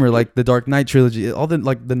Hans Zimmer, like the Dark Knight trilogy, all the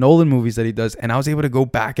like the Nolan movies that he does. And I was able to go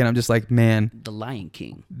back, and I'm just like, man, The Lion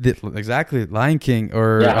King. Exactly, Lion King,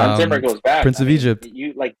 or Hans Zimmer goes back. Prince of Egypt.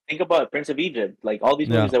 You like think about Prince of Egypt, like all these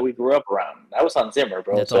movies that we grew up around. That was Hans Zimmer,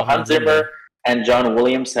 bro. That's so Hans Zimmer and John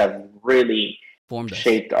Williams have really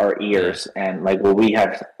shaped our ears and like what we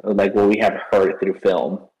have heard through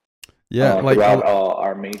film. Yeah, like throughout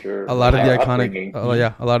our major. A lot of the iconic.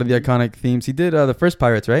 A lot of the iconic themes. He did the first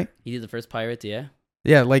Pirates, right? He did the first Pirates, yeah.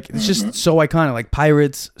 Yeah, like it's just so iconic. Like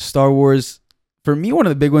Pirates, Star Wars. For me, one of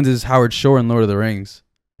the big ones is Howard Shore and Lord of the Rings.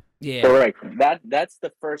 Yeah, correct. That's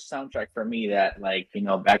the first soundtrack for me that like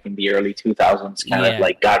back in the early 2000s kind of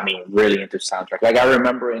like got me really into soundtrack. Like I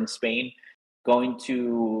remember in Spain going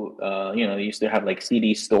to they used to have like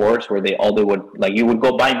CD stores where they would like you would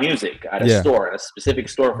go buy music at a store, a specific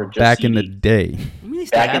store for just back CD. in the day.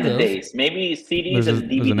 Back in the days, maybe CDs and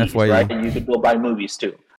DVDs, right? And you could go buy movies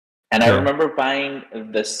too. And I remember buying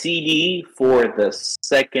the CD for the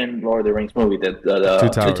second Lord of the Rings movie, the Two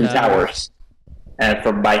Towers. Two Towers, and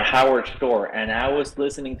from by Howard Shore. And I was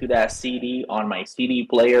listening to that CD on my CD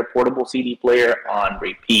player, portable CD player, on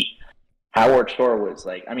repeat. Howard Shore was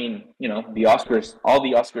like, I mean, you know, the Oscars, all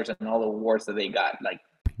the Oscars and all the awards that they got, like,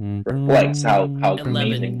 reflects how 11.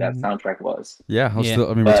 amazing that soundtrack was. Yeah, Yeah. Still,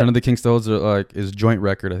 I mean, But- Return of the King still holds like is joint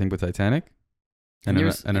record, I think, with Titanic, and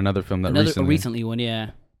there's another film that Another recently. one,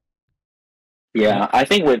 yeah. Yeah, I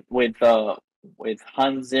think with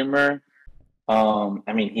Hans Zimmer,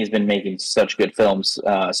 I mean, he's been making such good films,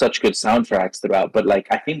 such good soundtracks throughout. But like,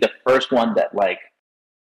 I think the first one that like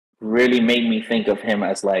really made me think of him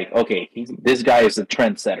as like, okay, this guy is a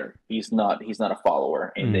trendsetter. He's not a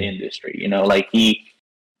follower in the industry. You know, like he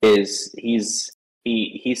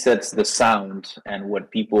sets the sound and what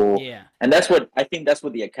people. Yeah. And that's what I think. That's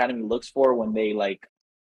what the Academy looks for when they like.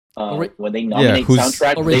 When they Yeah, nominate who's-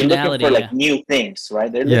 soundtracks, they're looking Originality, for like yeah. new things,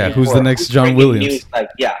 right? They're Yeah, looking who's for the next John bringing Williams?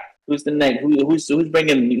 who's the next? Who's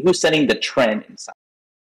bringing? Who's setting the trend in sound?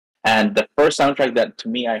 And the first soundtrack that to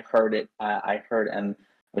me I heard and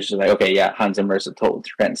was just like, okay, yeah, Hans Zimmer is a total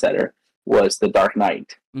trendsetter. Was The Dark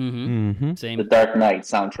Knight, Mm-hmm. the Same. Dark Knight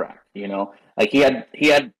soundtrack? You know, like he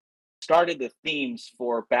had started the themes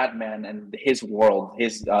for Batman and his world,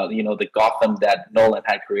 his you know, the Gotham that Nolan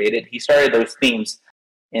had created. He started those themes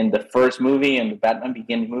in the first movie and the Batman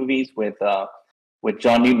Begins movies with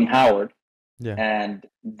John Newton Howard. Yeah. And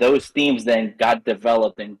those themes then got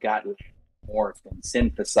developed and got morphed and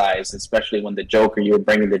synthesized, especially when you were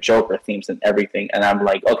bringing the Joker themes and everything. And I'm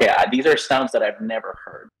like, okay, these are sounds that I've never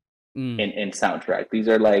heard in soundtrack. These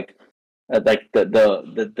are like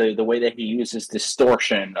the way that he uses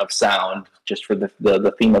distortion of sound just for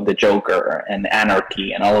the theme of the Joker and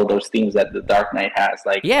anarchy and all of those themes that the Dark Knight has.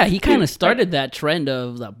 Like, Yeah, he kind of dude, started that trend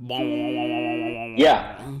of the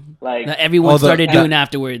yeah, like that everyone started the- doing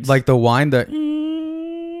afterwards. Like the wine that.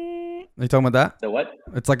 Are you talking about that? the what?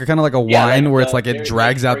 It's like a kind of like a Yeah, wine like, where it's like it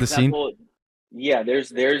drags out for the scene. example, yeah,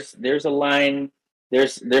 there's a line.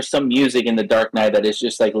 There's some music in the Dark Knight that is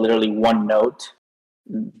just like literally one note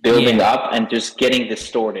building up and just getting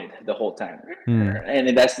distorted the whole time.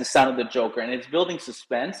 And that's the sound of the Joker, and it's building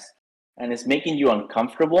suspense and it's making you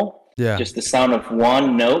uncomfortable. Yeah. Just the sound of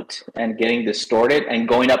one note and getting distorted and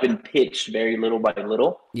going up in pitch very little by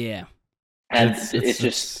little. yeah, And It's- it's it's-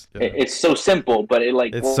 just yeah. it's so simple, but it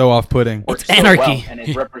like It's so off-putting. works It's anarchy. so well, and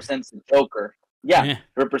it represents the Joker. Yeah, Yeah. it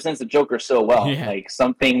represents the Joker so well. Yeah. Like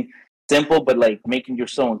something simple, but like making you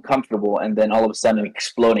so uncomfortable, and then all of a sudden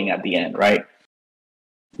exploding at the end, right?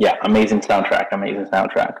 Yeah, amazing soundtrack.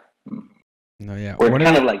 No, yeah. We're What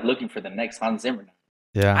kind is- of like looking for the next Hans Zimmer.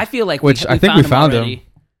 yeah. I feel like Which I think we found him. already.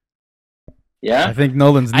 Yeah, I think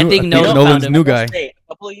Nolan's new. I think Nolan Nolan's found him. new guy. Hey, a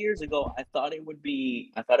couple of years ago, I thought it would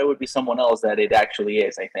be someone else that it actually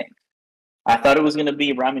is. I think I thought it was going to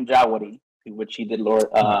be Ramin Djawadi, which he did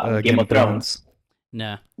Game of Thrones.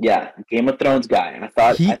 Nah, Yeah, Game of Thrones guy. I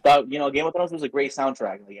thought He- you know, Game of Thrones was a great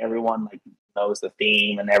soundtrack. Like everyone like knows the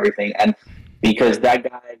theme and everything, and because that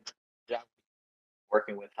guy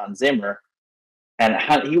working with Hans Zimmer, and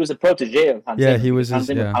he was a protege of Hans Zimmer. Yeah, he was Hans his-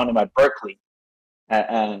 Zimmer yeah. found him at Berkeley,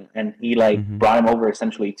 and he like Mhm. brought him over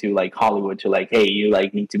essentially to like Hollywood to like, hey, you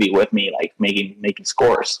like need to be with me, like making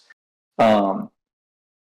scores.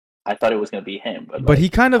 I thought it was gonna be him, But like, he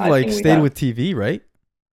kind of I like think we stayed have- with TV, right?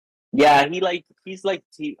 Yeah, he's like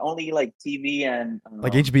only like TV and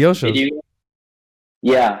Like HBO shows. video.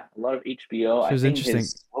 Yeah, a lot of HBO. Which is I think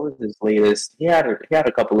interesting. what was his latest? He had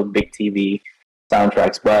a couple of big TV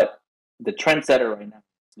soundtracks, but the trendsetter right now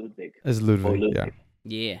is Ludwig. Is Ludwig, Ludwig.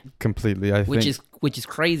 yeah, yeah, completely. I which think is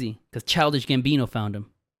crazy because Childish Gambino found him.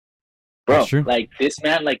 Bro, That's true. like this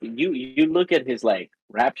man, like you look at his like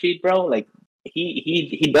rap sheet, bro. Like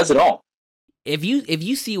he does it all. If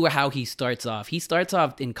you see how he starts off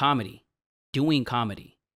in comedy, doing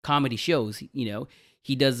comedy shows. You know,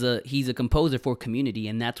 he's a composer for Community,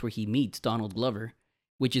 and that's where he meets Donald Glover,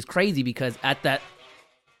 which is crazy because that's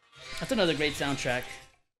another great soundtrack.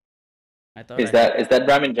 I thought Is that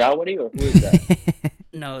Ramin Djawadi or who is that?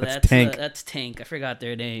 no, That's Tank. That's Tank. I forgot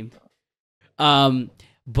their name.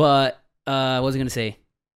 But what was I gonna say?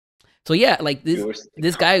 So yeah, like this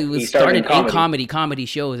guy He was started started in in comedy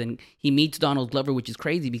shows, and he meets Donald Glover, which is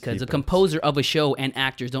crazy because the Seatbelts. composer of a show and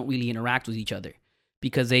actors don't really interact with each other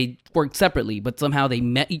because they worked separately, but somehow they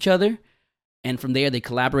met each other, and from there they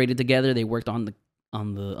collaborated together. They worked on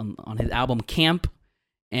his album Camp,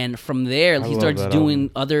 and from there I he love starts that doing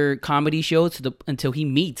album. other comedy shows until he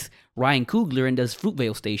meets Ryan Coogler and does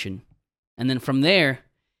Fruitvale Station, and then from there,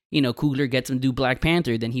 you know, Coogler gets him to do Black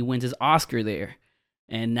Panther. Then he wins his Oscar there.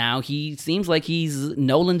 And now he seems like he's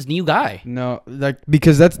Nolan's new guy. No, like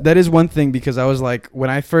because that is one thing. Because I was like, when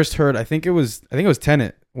I first heard, I think it was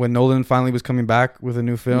Tenet when Nolan finally was coming back with a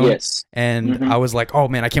new film. Yes. And I was like, oh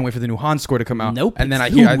man, I can't wait for the new Han score to come out. Nope. And then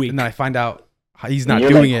it's and then I find out he's not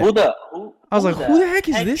doing it. I was like, who the heck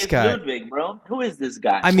is this guy? Ludwig, bro? Who is this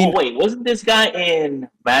guy? I mean, wait, wasn't this guy in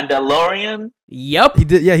Mandalorian? Yep. He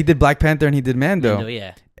did. Yeah, he did Black Panther and he did Mando.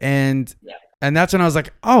 Yeah. And that's when I was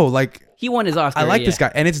like, oh, like he won his Oscar. I like this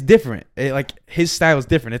guy, and it's different. Like his style is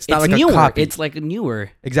different. It's not like newer. a copy. It's like a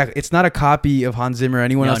newer. Exactly. It's not a copy of Hans Zimmer or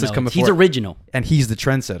anyone else that's come before. He's original, and he's the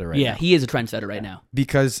trendsetter right now. Yeah, he is a trendsetter right now.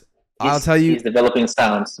 Because I'll tell you, he's developing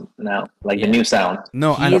sounds now, like the new sound.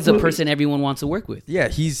 No, he is a person everyone wants to work with. Yeah,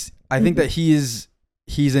 I think that he's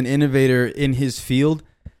an innovator in his field,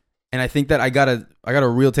 and I think that I got a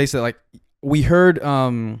real taste of it. Like we heard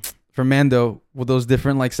from Mando with those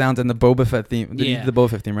different like sounds and the Boba Fett theme. Yeah. The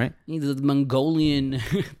Boba Fett theme, right? He's a Mongolian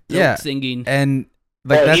singing. And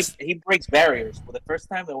like he breaks barriers. For the first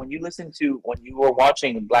time that when you were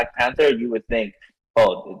watching Black Panther, you would think,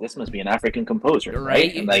 oh, this must be an African composer,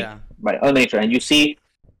 right? And like by all nature. And you see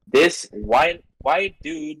this white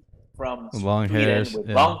dude from long Sweden with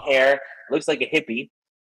long hair, looks like a hippie.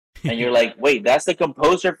 And you're like, wait, that's the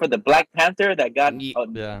composer for the Black Panther that got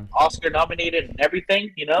Oscar nominated and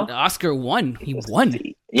everything, you know? The Oscar won. He won.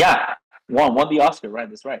 Yeah, won the Oscar, right?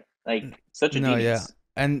 That's right. Like such a genius. Yeah.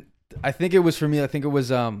 And I think it was for me. I think it was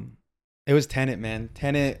Tenet, man.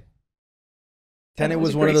 Tenet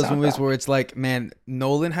was one of those movies where it's like, man,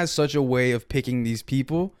 Nolan has such a way of picking these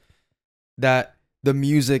people that the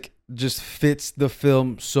music just fits the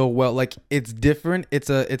film so well. Like it's different. It's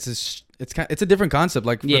a different concept.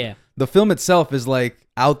 Like the film itself is like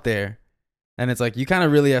out there, and it's like you kind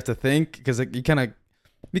of really have to think because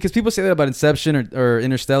people say that about Inception or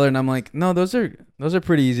Interstellar, and I'm like, no, those are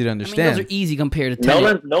pretty easy to understand. I mean, those are easy compared to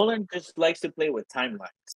Tenet. Nolan just likes to play with timelines.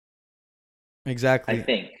 Exactly. I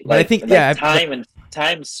think. But I think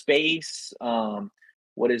time, space.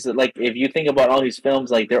 What is it like? If you think about all these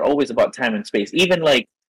films, like they're always about time and space. Even like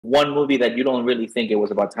one movie that you don't really think it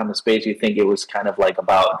was about time and space, you think it was kind of like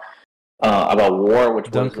about war,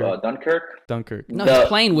 which was Dunkirk. No, he's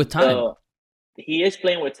playing with time. He is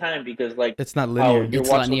playing with time because like it's not linear. You're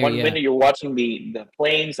watching one minute you're watching the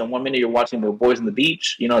planes, and 1 minute you're watching the boys on the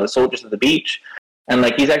beach. You know, the soldiers at the beach, and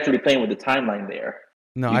like he's actually playing with the timeline there.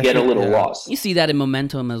 No, I get a little lost. You see that in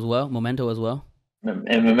Memento as well. And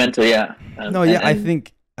Memento, yeah. I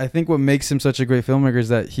think what makes him such a great filmmaker is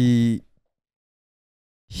that he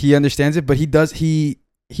understands it, but he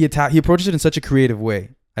approaches it in such a creative way.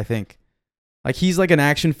 I think, like he's like an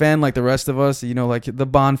action fan, like the rest of us. You know, like the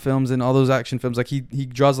Bond films and all those action films. Like he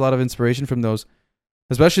draws a lot of inspiration from those,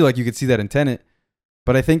 especially like you could see that in Tenet.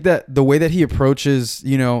 But I think that the way that he approaches,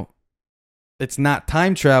 you know, it's not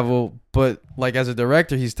time travel, but like as a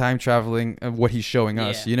director, he's time traveling of what he's showing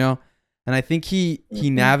us, you know? And I think he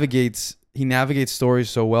navigates stories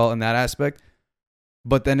so well in that aspect.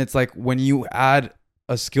 But then it's like when you add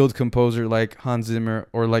a skilled composer like Hans Zimmer,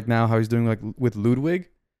 or like now how he's doing like with Ludwig,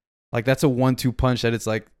 like that's a 1-2 punch that it's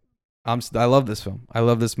like, I love this film. I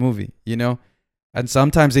love this movie, you know? And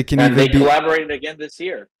sometimes it can they collaborated again this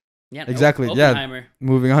year. Yeah, exactly. Yeah.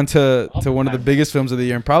 Moving on to one of the biggest films of the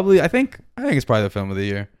year, and probably I think it's probably the film of the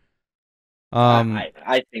year.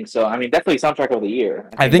 I think so. I mean, definitely soundtrack of the year.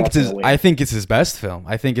 I think it's his best film.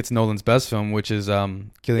 I think it's Nolan's best film, which is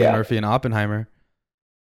Cillian Murphy and Oppenheimer.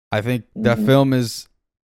 I think that film is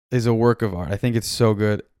a work of art. I think it's so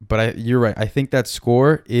good. But you're right. I think that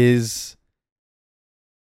score is,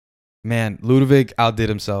 man, Ludwig outdid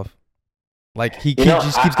himself. Like he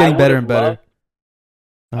just keeps getting better and better.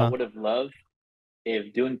 I would have loved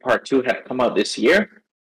if Dune Part 2 had come out this year.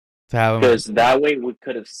 Because that way we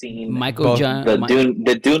could have seen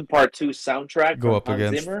the Dune Part 2 soundtrack go up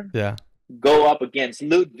against Zimmer, go up against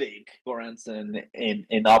Ludwig Göransson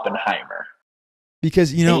in Oppenheimer.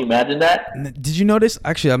 Because can you imagine that? Did you notice?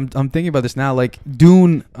 Actually, I'm thinking about this now. Like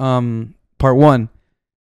Dune Part 1,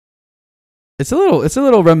 it's a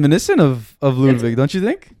little reminiscent of Ludwig, don't you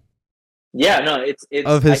think? Yeah, no, it's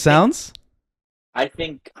of his sounds. I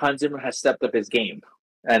think Hans Zimmer has stepped up his game,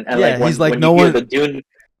 and like when, he's like when no you one. Hear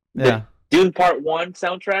the Dune Part 1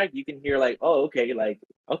 soundtrack, you can hear like, oh,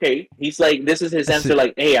 okay, he's like, this is his answer,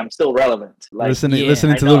 like, hey, I'm still relevant. Like,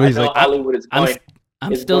 listening to Louis, he's like, Hollywood is going.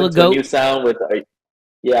 I'm still a goat. New sound with,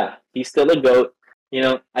 he's still a goat. You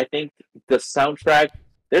know, I think the soundtrack.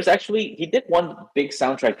 He did one big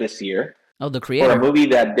soundtrack this year. Oh, The Creator. For a movie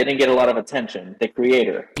that didn't get a lot of attention, The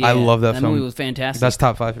Creator. I love that film. That movie was fantastic. That's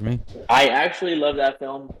top 5 for me. I actually love that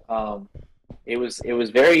film. It was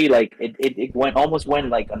very like it went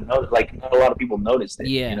like like not a lot of people noticed it.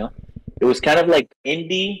 Yeah. You know, it was kind of like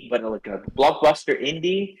indie, but like a blockbuster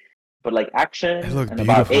indie, but like action It looked and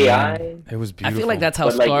about beautiful, AI. man. It was I beautiful. feel like that's how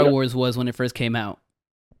But, like, Star you know- Wars was when it first came out.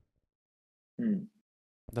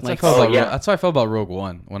 That's Like- how I felt Oh, about yeah. that's how I felt about Rogue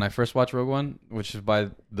One when I first watched Rogue One, which is by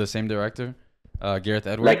the same director, Gareth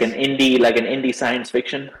Edwards. like an indie science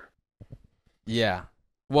fiction. Yeah.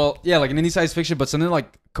 Well, yeah, like an indie science fiction, but something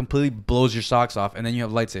like completely blows your socks off, and then you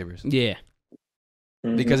have lightsabers. Yeah.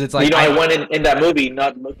 Because it's like I went in that movie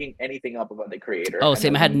not looking anything up about the creator. Oh, And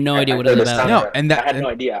same. I then had no when idea what heard it was the about. No, soundtrack, and that- I had and- no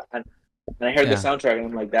idea. And I heard Yeah. the soundtrack, and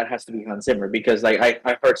I'm like, that has to be Hans Zimmer because like I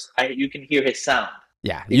heard you can hear his sound.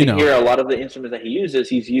 Yeah, You can hear a lot of the instruments that he uses.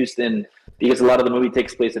 He's used in because a lot of the movie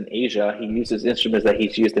takes place in Asia. He uses instruments that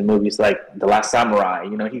he's used in movies like The Last Samurai.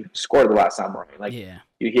 You know, he scored The Last Samurai. Like Yeah.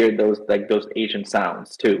 you hear those Asian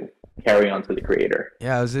sounds too. Carry on to the creator.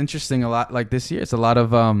 Yeah, it was interesting. A lot like this year. It's a lot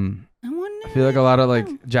of I I feel like a lot of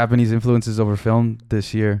like Japanese influences over film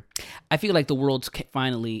this year. I feel like the world's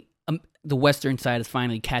finally, the Western side is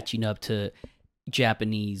finally catching up to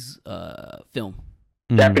Japanese film.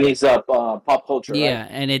 Mhm. Japanese pop culture. Yeah,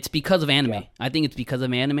 Right? and it's because of anime. Yeah. I think it's because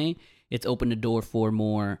of anime. It's opened the door for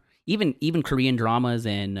more, even Korean dramas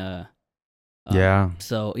and. Yeah.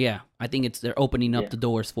 So yeah, I think they're opening up Yeah. the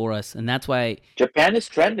doors for us, and that's why Japan is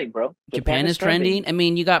trending, bro. Japan is trending. I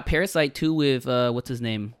mean, you got Parasite too with what's his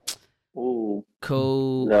name, Ooh,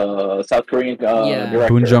 Ko the South Korean Yeah.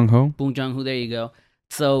 director. Boon Jung-ho. Boon Jung-ho. There you go.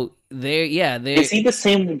 So they Is he the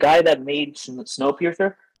same guy that made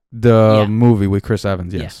Snowpiercer? The Yeah. movie with Chris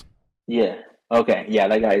Evans. Yeah. Yes. Yeah. Okay. Yeah,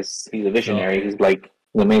 that guy's he's a visionary. He's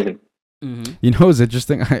amazing. Mhm. You know, it's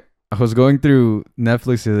interesting. I was going through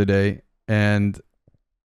Netflix the other day, and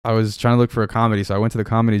I was trying to look for a comedy, so I went to the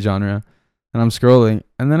comedy genre, and I'm scrolling,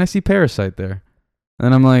 and then I see Parasite there, and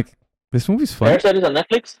then I'm like, this movie's fun. Parasite is on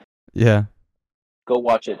Netflix. Yeah. Go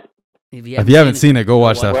watch it. If If you haven't seen it, go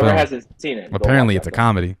watch that Whoever film. hasn't seen it, go Apparently, watch it's a that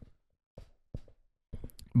comedy.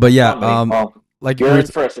 But yeah, film. Comedy. like You're we're- in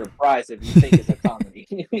for a surprise if you think it's a comedy.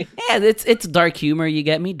 yeah, it's dark humor. You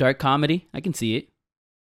get me? Dark comedy. I can see it.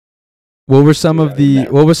 what were some Yeah, of the yeah.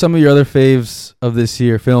 what were some of your other faves of this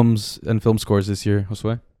year, films and film scores this year,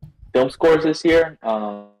 Josue? Film scores this year.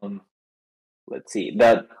 Let's see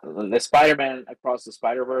the Spider-Man Across the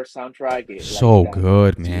Spider-Verse soundtrack. Is So that-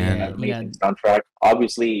 good, Yeah, man. amazing soundtrack.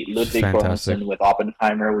 Obviously, Ludwig Fantastic. Göransson with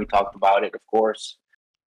Oppenheimer. We talked about it, of course.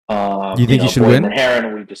 You think he should Boys win? and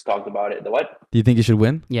Heron, we just talked about it. The what? Do you think he should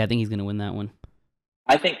win? Yeah, I think he's gonna win that one.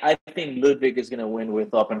 I think Ludwig is going to win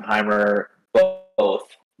with Oppenheimer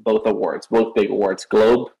both awards, both big awards,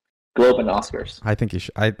 Globe and Oscars. I think he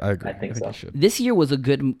should. I agree. I think so. he should. This year was a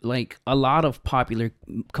good, like a lot of popular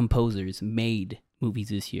composers made movies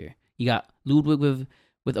this year. You got Ludwig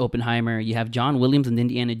with Oppenheimer. You have John Williams and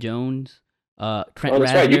Indiana Jones. Trent Oh,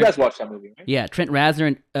 that's Reznor. right. You guys watched that movie, right? Yeah, Trent Reznor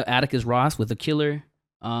and Atticus Ross with The Killer.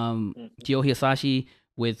 Kyo Hisashi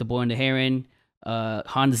with The Boy and the Heron.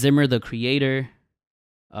 Hans Zimmer, the creator.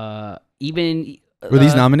 Even Were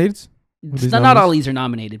these nominated? Were these not nominees? all these are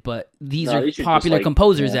nominated, but these No, are these are just, popular like,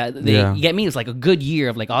 composers yeah. that they Yeah. you get me. It's like a good year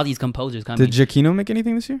of like all these composers coming. Did Giacchino make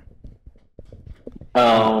anything this year?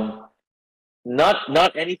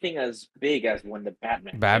 Not anything as big as when the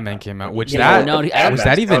Batman came out. Which You that know, No, the I don't- was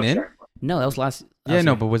Batman that even in? soundtrack. No, that was last. Yeah, I'm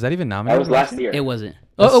no, sorry. but was that even That nominated? was last year. It wasn't.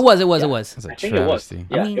 That's- Oh, it was. It was. yeah. It was. That's a I think it was. travesty.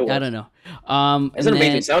 Yeah, I mean, it was. I don't know. It's an and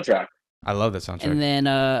amazing then, soundtrack. I love that soundtrack. and then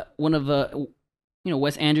one of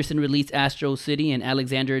Wes Anderson released Astro City, and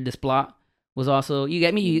Alexander Desplat was also. You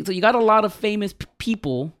get me. So you got a lot of famous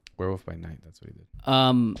people. Werewolf by Night. That's what he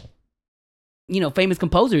did. Famous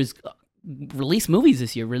composers release movies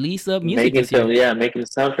this year. Release music Making this year. film, yeah, making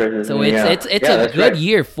soundtracks. So yeah. it's Yeah, a that's good right.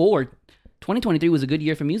 year for 2023 was a good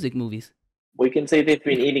year for music movies. We can say they've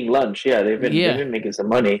been eating lunch. Yeah, they've been making some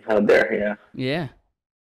money out there. Yeah. Yeah.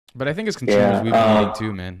 But I think it's consumers Yeah, we've been eating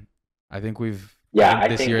too, man. I think we've. Yeah, I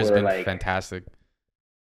think this year has we're, been like, fantastic.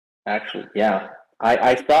 Actually, yeah.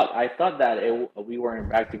 I thought that we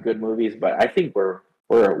weren't back to good movies, but I think we're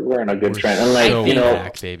in a good We're trend. And like so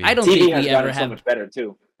back, baby. I don't TV think has we ever gotten so have. much better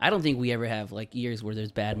too. I don't think we ever have like years where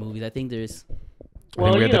there's bad movies. I think there's. I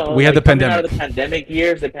think we had you we had the coming out pandemic. of the pandemic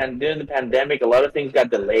years. During the pandemic, a lot of things got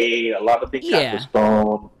delayed. A lot of things Yeah. got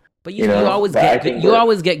postponed. But You you know, always but I get think good, you we're-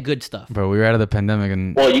 always get good stuff. Bro, we were out of the pandemic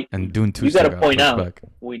and Well, Dune 2 you got still to got point pushed out back.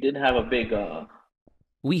 we did have a big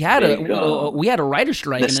We had Big, a writer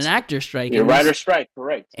strike and this- an actor strike, your and we- writer strike,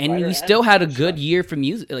 correct? and Writer we still had a actor good strike. year for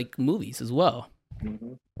music, like movies as well.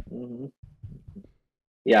 Mhm, mhm.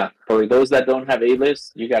 Yeah, for those that don't have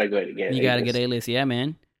A-list, you gotta go to get. You gotta A-list. get A-list, yeah,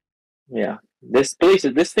 man. Yeah, This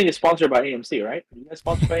thing is sponsored by AMC, right? Are you guys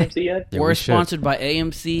sponsored by AMC yet? Yeah, We're we should. sponsored by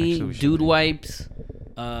AMC, Actually, we should Dude be. Wipes.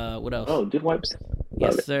 What else? Oh, Dude Wipes.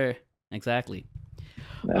 yes, Love it. sir. Exactly.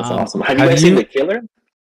 That's Um, awesome. Have you have guys seen you- The Killer?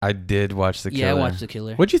 I did watch The Killer. Yeah, I watched The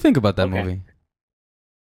Killer. What'd you think about that Okay. movie?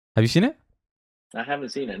 Have you seen it? I haven't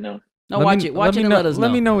seen it. No. No, watch it. Watch it and let us know.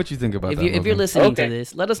 Let me know what you think about If that you're movie. listening Okay. to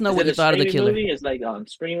this, let us know Is what it you thought of The streaming Killer. Movie? It's like on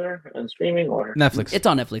streaming or Netflix. It's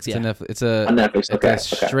on Netflix. It's Yeah, a Netflix. It's a on Netflix. it's Okay. a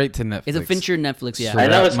straight to Netflix. it's a Fincher Netflix. Yeah, So I know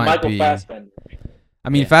that it's might Michael be- Fassbender. I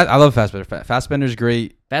mean, Yeah. I love Fassbender. Fassbender's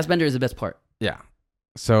great. Fassbender is the best part. Yeah.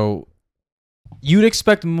 So you'd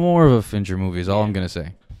expect more of a Fincher movie. Is all Yeah. I'm gonna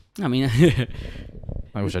say. I mean,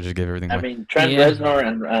 I wish I just gave everything I away. mean, Trent Yeah. Reznor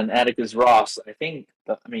and Atticus Ross. I think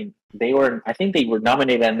they were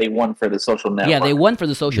nominated and they won for The Social Network. yeah, they won for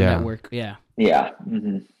The Social Yeah. Network. Yeah, Yeah.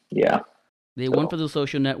 Mm-hmm. Yeah. they So- won for The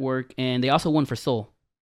Social Network, and they also won for Soul,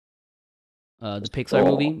 the Pixar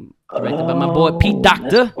movie directed by my boy Pete that's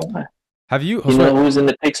Docter. cool. Have you? You know who's in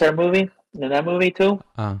the Pixar movie? In that movie too?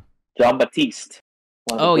 John Batiste.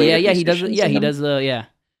 Oh yeah, he does it. Yeah, he does. Yeah.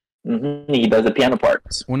 Mm-hmm. He does the piano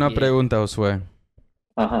parts. Una Yeah. pregunta, Josue.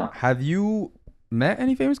 Uh-huh. Have you met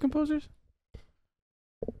any famous composers?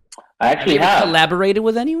 I Have actually you ever have. collaborated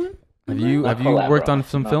with anyone? Have you Not worked collab, on bro.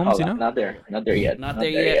 some Not films? You collab. know. Not there yet. Not there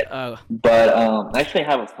yet. But I actually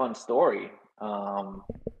have a fun story.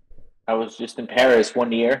 I was just in Paris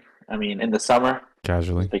one year. I mean, in the summer,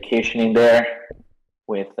 Casually. vacationing there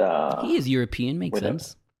with He is European. Makes with a-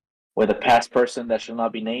 sense. with a past person that shall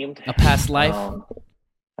not be named. A past life.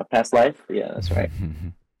 A past life. Yeah, that's right.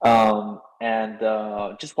 And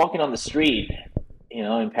just walking on the street, you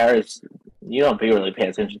know, in Paris, you don't really pay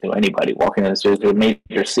attention to anybody walking on the street. It's a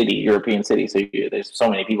major city, European city, so there's so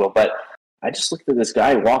many people. But I just looked at this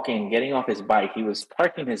guy walking, getting off his bike. He was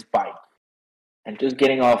parking his bike and just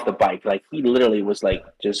getting off the bike. Like, he literally was, like,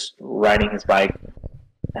 just riding his bike.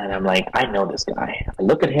 And I'm like, I know this guy. I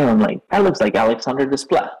look at him, I'm like, that looks like Alexander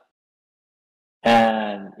Desplat.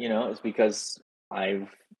 And, you know, it's because I'm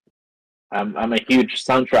a huge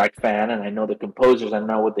soundtrack fan, and I know the composers, I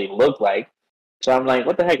know what they look like. So I'm like,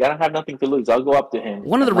 what the heck? I don't have nothing to lose. I'll go up to him.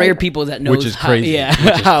 One of the I'm rare like, people that knows Which is how, crazy. yeah,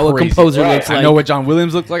 Which is how a crazy. composer Right. looks like. I know what John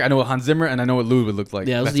Williams looked like. I know what Hans Zimmer, and I know what Lou would look like.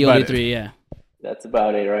 Yeah, those That's are the about only it. three. Yeah. That's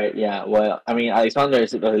about it, right? Yeah. Well, I mean, Alexander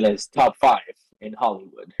is top 5 in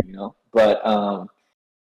Hollywood, you know. But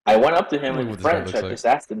I went up to him Look in what this guy French. looks I like. just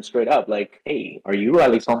asked him straight up, like, "Hey, are you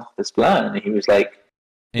Alexandre Desplat?" And he was like,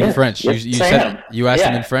 In Yeah, French. yes, you I said am. you asked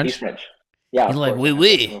him in He's French. French. Yeah. He's of like, course, oui, I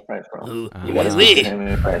oui. asked him in French, bro. Oh, You Ah. gotta oui, speak oui. to him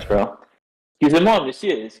in French, bro. Excusez-moi,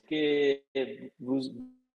 monsieur, est-ce que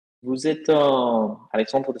vous êtes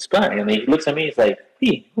Alexandre Desplat? And he looks at me, he's like,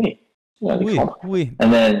 oui, oui. Yeah, Oui, Alexandre. oui.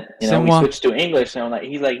 And then, you C'est know, we moi. switched to English, and I'm like,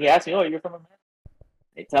 he asked me, oh, you're from America?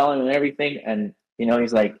 I tell him and everything, and, you know,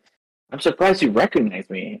 he's like, I'm surprised you recognize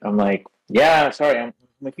me. I'm like, yeah, sorry, I'm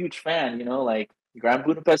a huge fan, you know, like, Grand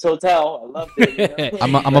Budapest Hotel, I loved it. You know?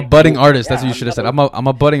 I'm a Like, budding cool. artist. That's Yeah, what you should have said. another- I'm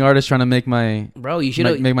a budding artist trying to make my Bro, you should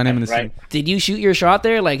have. make my name in the Right. scene. Did you shoot your shot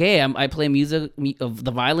there? Like, hey, I play music of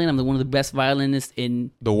the violin. I'm one of the best violinists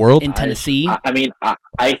in The world. Tennessee. I mean,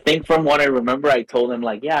 I think from what I remember, I told him,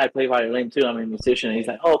 like, yeah, I play violin too. I'm a musician. And he's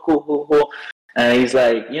like, oh, cool. And he's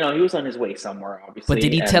like, you know, he was on his way somewhere, obviously. But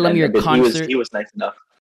did he and- tell him and- your but concert- He was nice enough.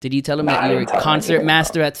 Did you tell him Nah, that I you were didn't tell him concert anything.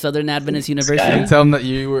 master at Southern Adventist guy- University? And tell him that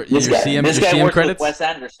you were your This guy CM works credits. with Wes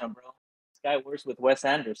Anderson, bro. This guy works with Wes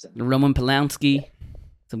Anderson. Roman Polanski.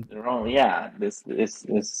 Yeah, this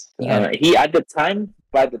Yeah. he at the time,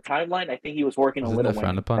 by the timeline, I think he was working on Isn't Little that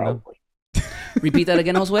frowned Women. upon, though? Probably. Repeat that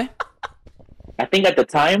again, Josue. I think at the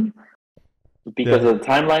time, because Yeah. of the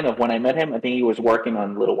timeline of when I met him, I think he was working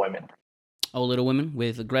on Little Women. Oh, Little Women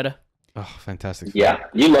with Greta. Oh, fantastic. Yeah,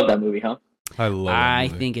 you love that movie, huh? I love that I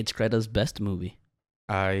movie. think it's Greta's best movie.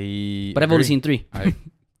 But But I've only seen 3.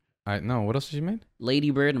 I no. What else did you made?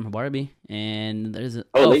 Lady Bird and Barbie. And there's Lady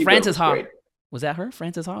Bird Frances was Ha. great. Was that her?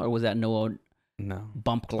 Frances Ha? Or was that Noah No.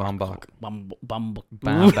 Baumbach?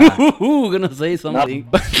 Baumbach. Ooh, gonna say something.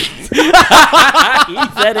 He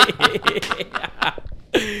said it.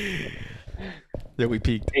 Yeah, we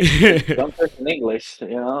peaked. Don't curse in English, you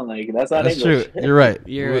know, like that's not That's English. true. You're right.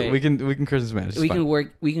 You're we, right. we can curse in Spanish.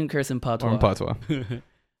 we can curse in patois. Or in patois.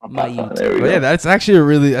 My There we But go. yeah, that's actually a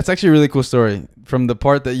really cool story. From the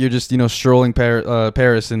part that you're just strolling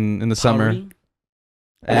Paris in the summer. Pottery?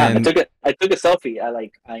 Yeah, And I took a selfie.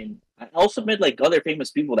 I also met like other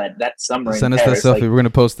famous people that summer. send in us that Paris. selfie. We're gonna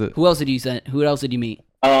post it. Who else did you send? Who else did you meet?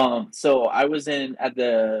 So I was at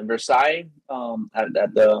the Versailles, at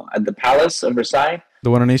the Palace of Versailles, The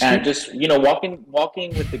one on East and Street. just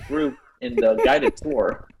walking with the group in the guided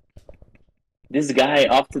tour. This guy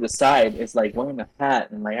off to the side is like wearing a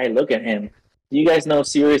hat, and like I look at him, Do you guys know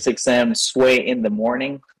Sirius XM Sway in the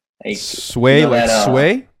morning? Like, Sway, you know like that,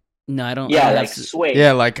 sway? No, I don't. Yeah, I don't like have, Sway.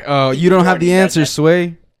 Yeah, like you don't have the Morning, answer,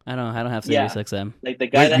 sway. I don't have Yeah. Sirius XM. Like the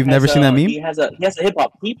guy Wait, that you've has never seen that meme? He has a hip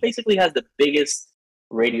hop. He basically has the biggest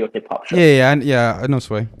radio hip hop show. Yeah, I know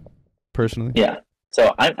sway personally. Yeah.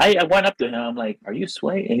 So I went up to him. I'm like, "Are you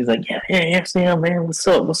Sway?" And he's like, "Yeah, Sam, man. What's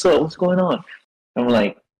up? What's going on?" I'm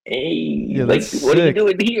like, "Hey, Yeah, like, that's what are you sick.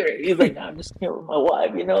 doing here?" He's like, "Nah, I'm just here with my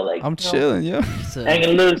wife. You know, like I'm you know, chilling, yeah. So, hanging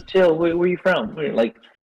a little chill. Where you from?" We're like,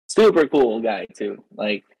 super cool guy too.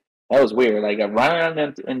 Like that was weird. Like I ran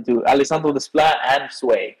into Alessandro Desplat and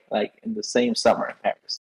Sway like in the same summer in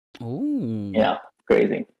Paris. ooh. Yeah,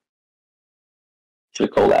 crazy.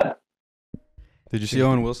 Should collab. Did you see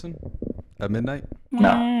Owen Wilson at midnight? No,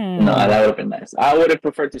 that would have been nice. I would have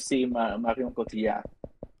preferred to see Marion Cotillard.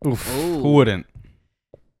 Oof, Ooh. who wouldn't?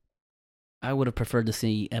 I would have preferred to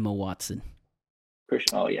see Emma Watson.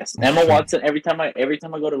 Christian. Oh yes, Oh, Emma shit. Watson. Every time I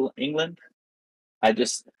go to England,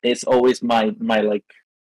 it's always my like.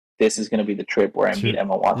 This is gonna be the trip where I meet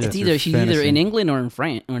Emma Watson. Yeah, It's it's either your she's either fantasy. in England or in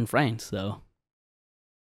France. So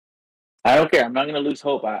I don't care. I'm not gonna lose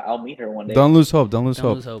hope. I'll meet her one day. Don't lose hope. Don't lose don't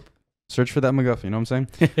hope. lose hope. Search for that MacGuffin. You know what I'm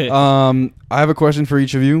saying? I have a question for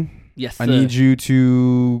each of you. Yes, I need you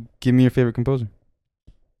to give me your favorite composer.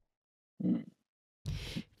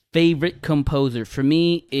 Favorite composer for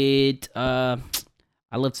me, I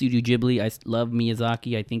love Studio Ghibli. I love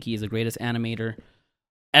Miyazaki. I think he is the greatest animator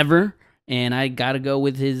ever, and I gotta go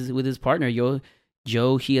with his partner Joe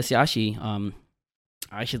Hisashi.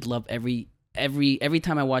 I should love every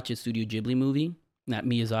time I watch a Studio Ghibli movie that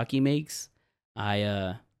Miyazaki makes.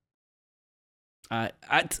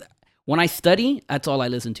 When I study, that's all I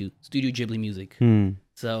listen to, Studio Ghibli music.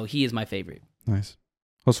 So he is my favorite. Nice.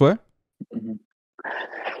 Josue?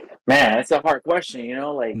 Man, that's a hard question. You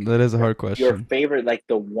know, like That is a hard your question. favorite, like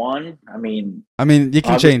the one. I mean, You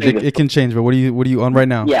can change. obviously It can change. But what are you on right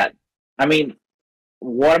now? yeah. I mean,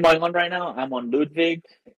 what am I on right now? I'm on Ludwig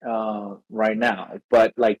right now.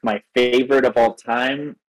 But like my favorite of all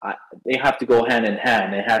time, they have to go hand in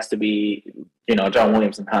hand. It has to be, John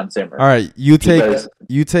Williams and Hans Zimmer. All right, you take Because-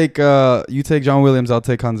 John Williams. I'll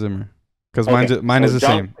take Hans Zimmer because mine is the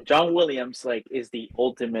same. John Williams is the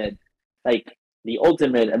ultimate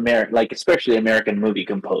American, especially American movie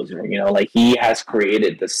composer. He has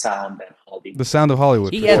created the sound and Hollywood. The sound of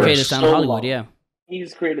Hollywood. He for has sure. created the sound of So Hollywood. long. Yeah.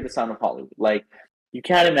 He's created the sound of Hollywood. You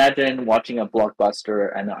can't imagine watching a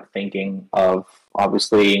blockbuster and not thinking of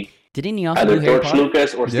obviously Didn't he also either do Harry George Potter?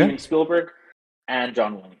 Lucas or Yeah. Steven Spielberg and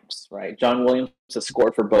John Williams, right? John Williams has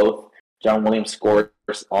scored for both. John Williams scores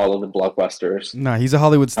all of the blockbusters. Nah, he's a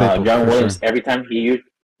Hollywood staple. John for Williams, sure. every time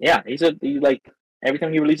every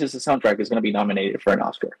time he releases a soundtrack, is going to be nominated for an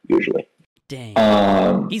Oscar usually.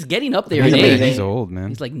 Dang. He's getting up there He's in amazing. age. He's old, man.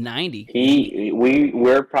 He's like 90.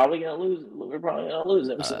 We're probably gonna lose. We're probably gonna lose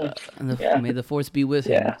him soon. And may the force be with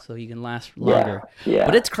him, Yeah. so he can last longer. Yeah.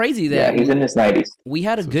 But it's crazy that he's in his 90s. we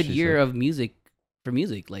had a That's what good she year said. of music,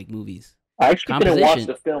 like movies. I actually didn't watch Composition.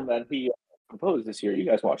 the film that he composed this year. You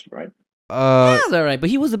guys watched it, right? That's all right, but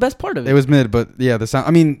he was the best part of it. It was mid, but yeah, the sound.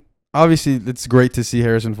 I mean, obviously, it's great to see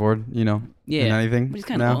Harrison Ford. In yeah, anything but he's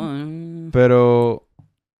kind now. of. Pero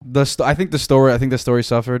I think the story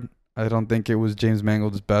suffered. I don't think it was James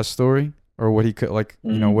Mangold's best story or what he could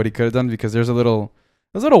what he could have done, because there's a little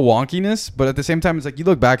wonkiness, but at the same time it's like you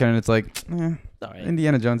look back at it and it's like Sorry.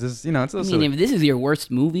 Indiana Jones is it's a I little mean, silly. if this is your worst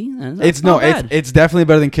movie, then It's not bad. it's definitely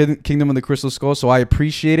better than Kingdom of the Crystal Skull, so I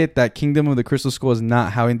appreciate it that Kingdom of the Crystal Skull is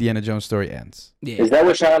not how Indiana Jones story ends. Yeah. Is that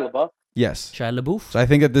with Shia LaBeouf? Yes. Shia LaBeouf. So I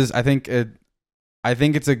think I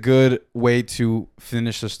think it's a good way to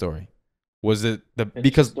finish the story. Was it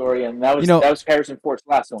because story, and that was Harrison Ford's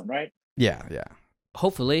last one, right? yeah.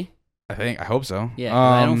 Hopefully, I hope so. yeah.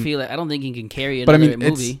 'Cause I don't think he can carry But I another mean,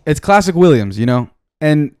 movie. it's classic Williams,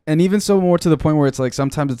 and even so more to the point where it's like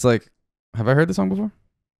sometimes it's like, have I heard this song before?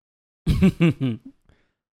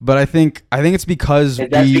 But I think it's because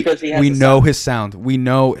Because he has we the know sound. his sound. We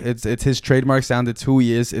know it's his trademark sound. It's who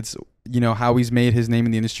he is. It's how he's made his name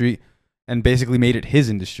in the industry, and basically made it his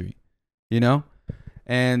industry.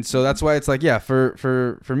 And so that's why it's like, yeah, for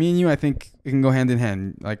me and you, I think it can go hand in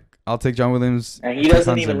hand. Like I'll take John Williams. And he take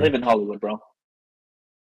doesn't Hans even Zimmer. live in Hollywood, bro.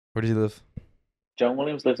 Where does he live? John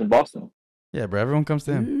Williams lives in Boston. Yeah, bro. Everyone comes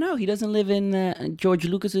to him. No, he doesn't live in George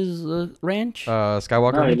Lucas's ranch.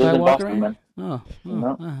 Skywalker. No, he lives in Skywalker Boston, ranch? man. Oh,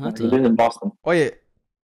 No, that's he lives in Boston. Oh yeah.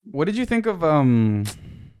 What did you think of ¿Cómo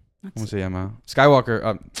se llama?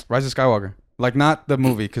 Skywalker, Rise of Skywalker. Like not the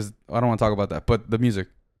movie, because I don't want to talk about that, but the music.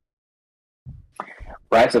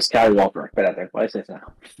 Rise of Skywalker. Espérate, ¿cuál es esa?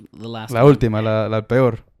 the last La one. última, la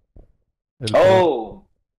peor. Oh,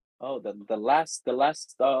 the last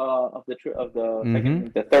of the Mm-hmm.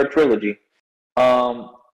 the third trilogy.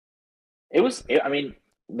 Um, I mean,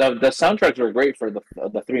 the soundtracks were great for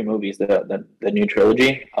the three movies, the new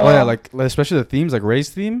trilogy. Oh yeah, like especially the themes, like Ray's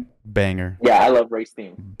theme, banger, Yeah, I love Ray's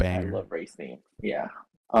theme. I banger. love Ray's theme. Yeah.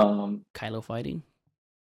 Um, Kylo fighting.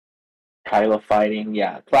 Kylo fighting.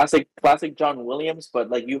 Yeah, classic John Williams. But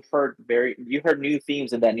like you heard new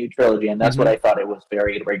themes in that new trilogy, and that's what Mm-hmm. I thought it was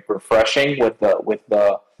very refreshing with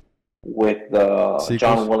the John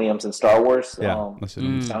Sequels. Williams and Star Wars Yeah,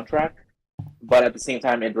 listen. soundtrack. But at the same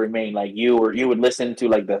time, it remained like you would listen to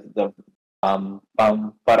like the bum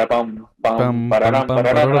ba bum bum Bum ba bum dum bum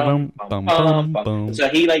ba dum bum bum bum bum bum bum. bum. So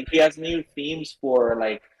he has new themes for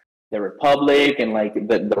like the Republic and like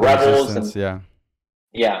the The rebels Resistance. and Yeah.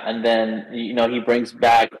 yeah, and then he brings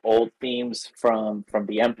back old themes from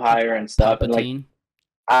the Empire and stuff, and like Palpatine.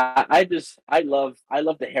 I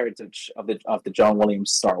love the heritage of the John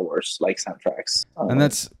Williams Star Wars like soundtracks.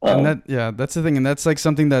 That's the thing, and that's like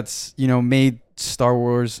something that's made Star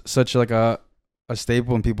Wars such like a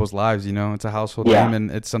staple in people's lives. It's a household name, Yeah.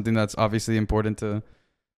 and it's something that's obviously important to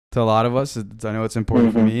a lot of us. I know it's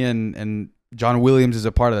important for Mhm. me, and John Williams is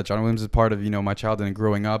a part of that. John Williams is part of my childhood and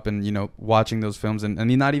growing up, and watching those films, and I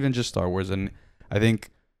mean not even just Star Wars. And I think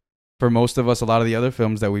for most of us, a lot of the other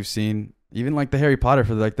films that we've seen, even like the Harry Potter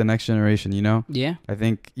for like the next generation, Yeah. I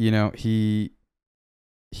think he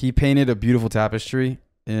painted a beautiful tapestry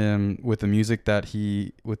with the music that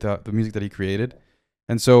the music that he created.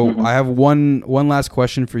 And so Mhm. I have one last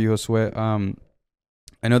question for you, Josue.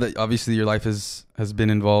 I know that obviously your life has been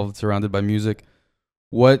involved, surrounded by music.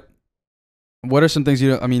 What are some things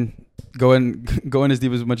I mean, go in go in as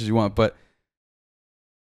deep as much as you want, but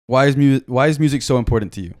why is music so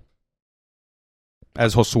important to you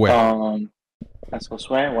as Josue? That's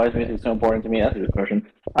Josue. Why is music so important to me? That's a good question.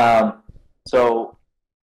 So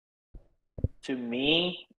to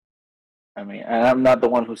me, I mean, and I'm not the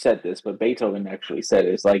one who said this, but Beethoven actually said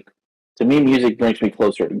it. It's like to me, music brings me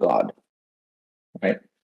closer to God. Right.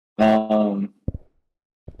 Um,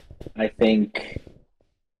 I think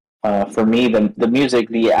for me, the music,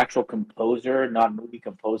 the actual composer, not movie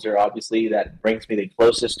composer, obviously, that brings me the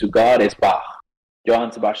closest to God is Bach.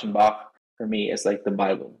 Johann Sebastian Bach, for me, is like the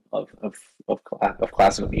Bible of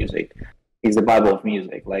classical music. He's the Bible of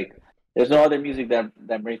music. Like, there's no other music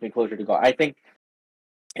that brings me closer to God. I think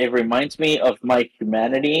it reminds me of my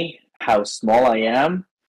humanity, how small I am,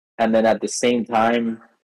 and then at the same time,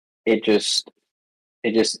 it just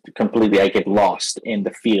completely I get lost in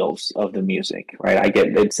the feels of the music, right?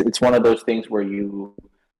 It's one of those things where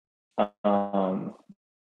um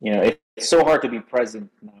it's so hard to be present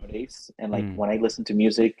nowadays, and like when I listen to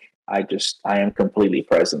music, I am completely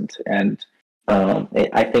present, and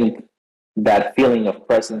I think that feeling of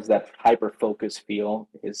presence, that hyper focus feel,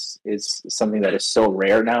 is something that is so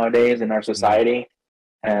rare nowadays in our society,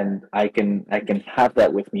 and I can have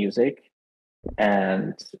that with music,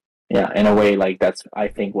 and yeah, in a way, like that's I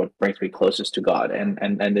think what brings me closest to God, and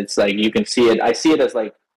it's like you can see it. I see it as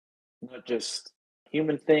like not just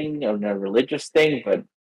human thing or a religious thing, but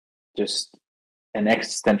just an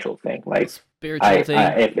existential thing. Like Spiritual thing.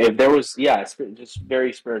 if there was it's just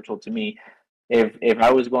very spiritual to me. If I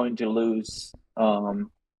was going to lose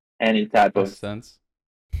any type A of sense.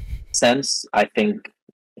 sense, I think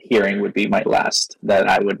hearing would be my last that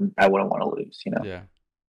I wouldn't want to lose. Yeah.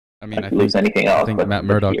 I mean, I could lose anything else. I think but, Matt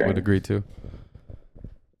but Murdock hearing. would agree too.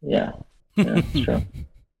 Yeah, it's true.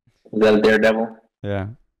 Is that a daredevil? Yeah.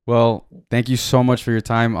 Well, thank you so much for your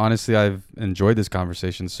time. Honestly, I've enjoyed this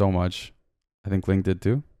conversation so much. I think Link did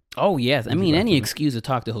too. Oh yes, I He's mean back any from it. excuse to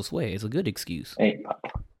talk to Josue is a good excuse. Hey,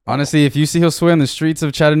 Honestly, if you see Josue on the streets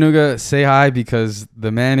of Chattanooga, say hi because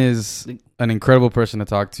the man is an incredible person to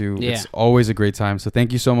talk to. Yeah. It's always a great time. So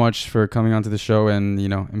thank you so much for coming onto the show and,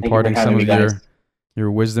 thank you for imparting some having of me, guys. your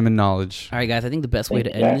wisdom and knowledge. All right, guys. I think the best way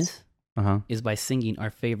Thank to you, end guys. this Uh-huh. is by singing our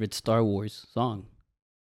favorite Star Wars song.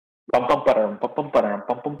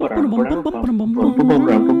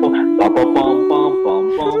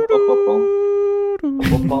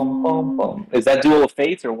 Is that Duel of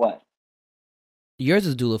Fates or what? Yours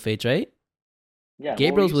is Duel of Fates, right? Yeah.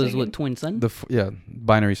 Gabriel's what were you was singing? what, Twin Sun?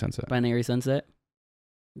 Binary Sunset. Binary Sunset.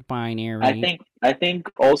 Binary. I think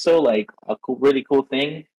also like a really cool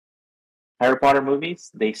thing. Harry Potter movies.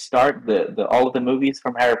 They start the all of the movies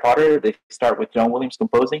from Harry Potter. They start with John Williams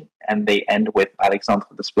composing, and they end with Alexandre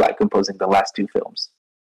Desplat composing the last two films.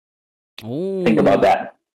 Oh. Think about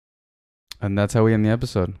that. And that's how we end the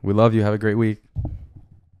episode. We love you. Have a great week.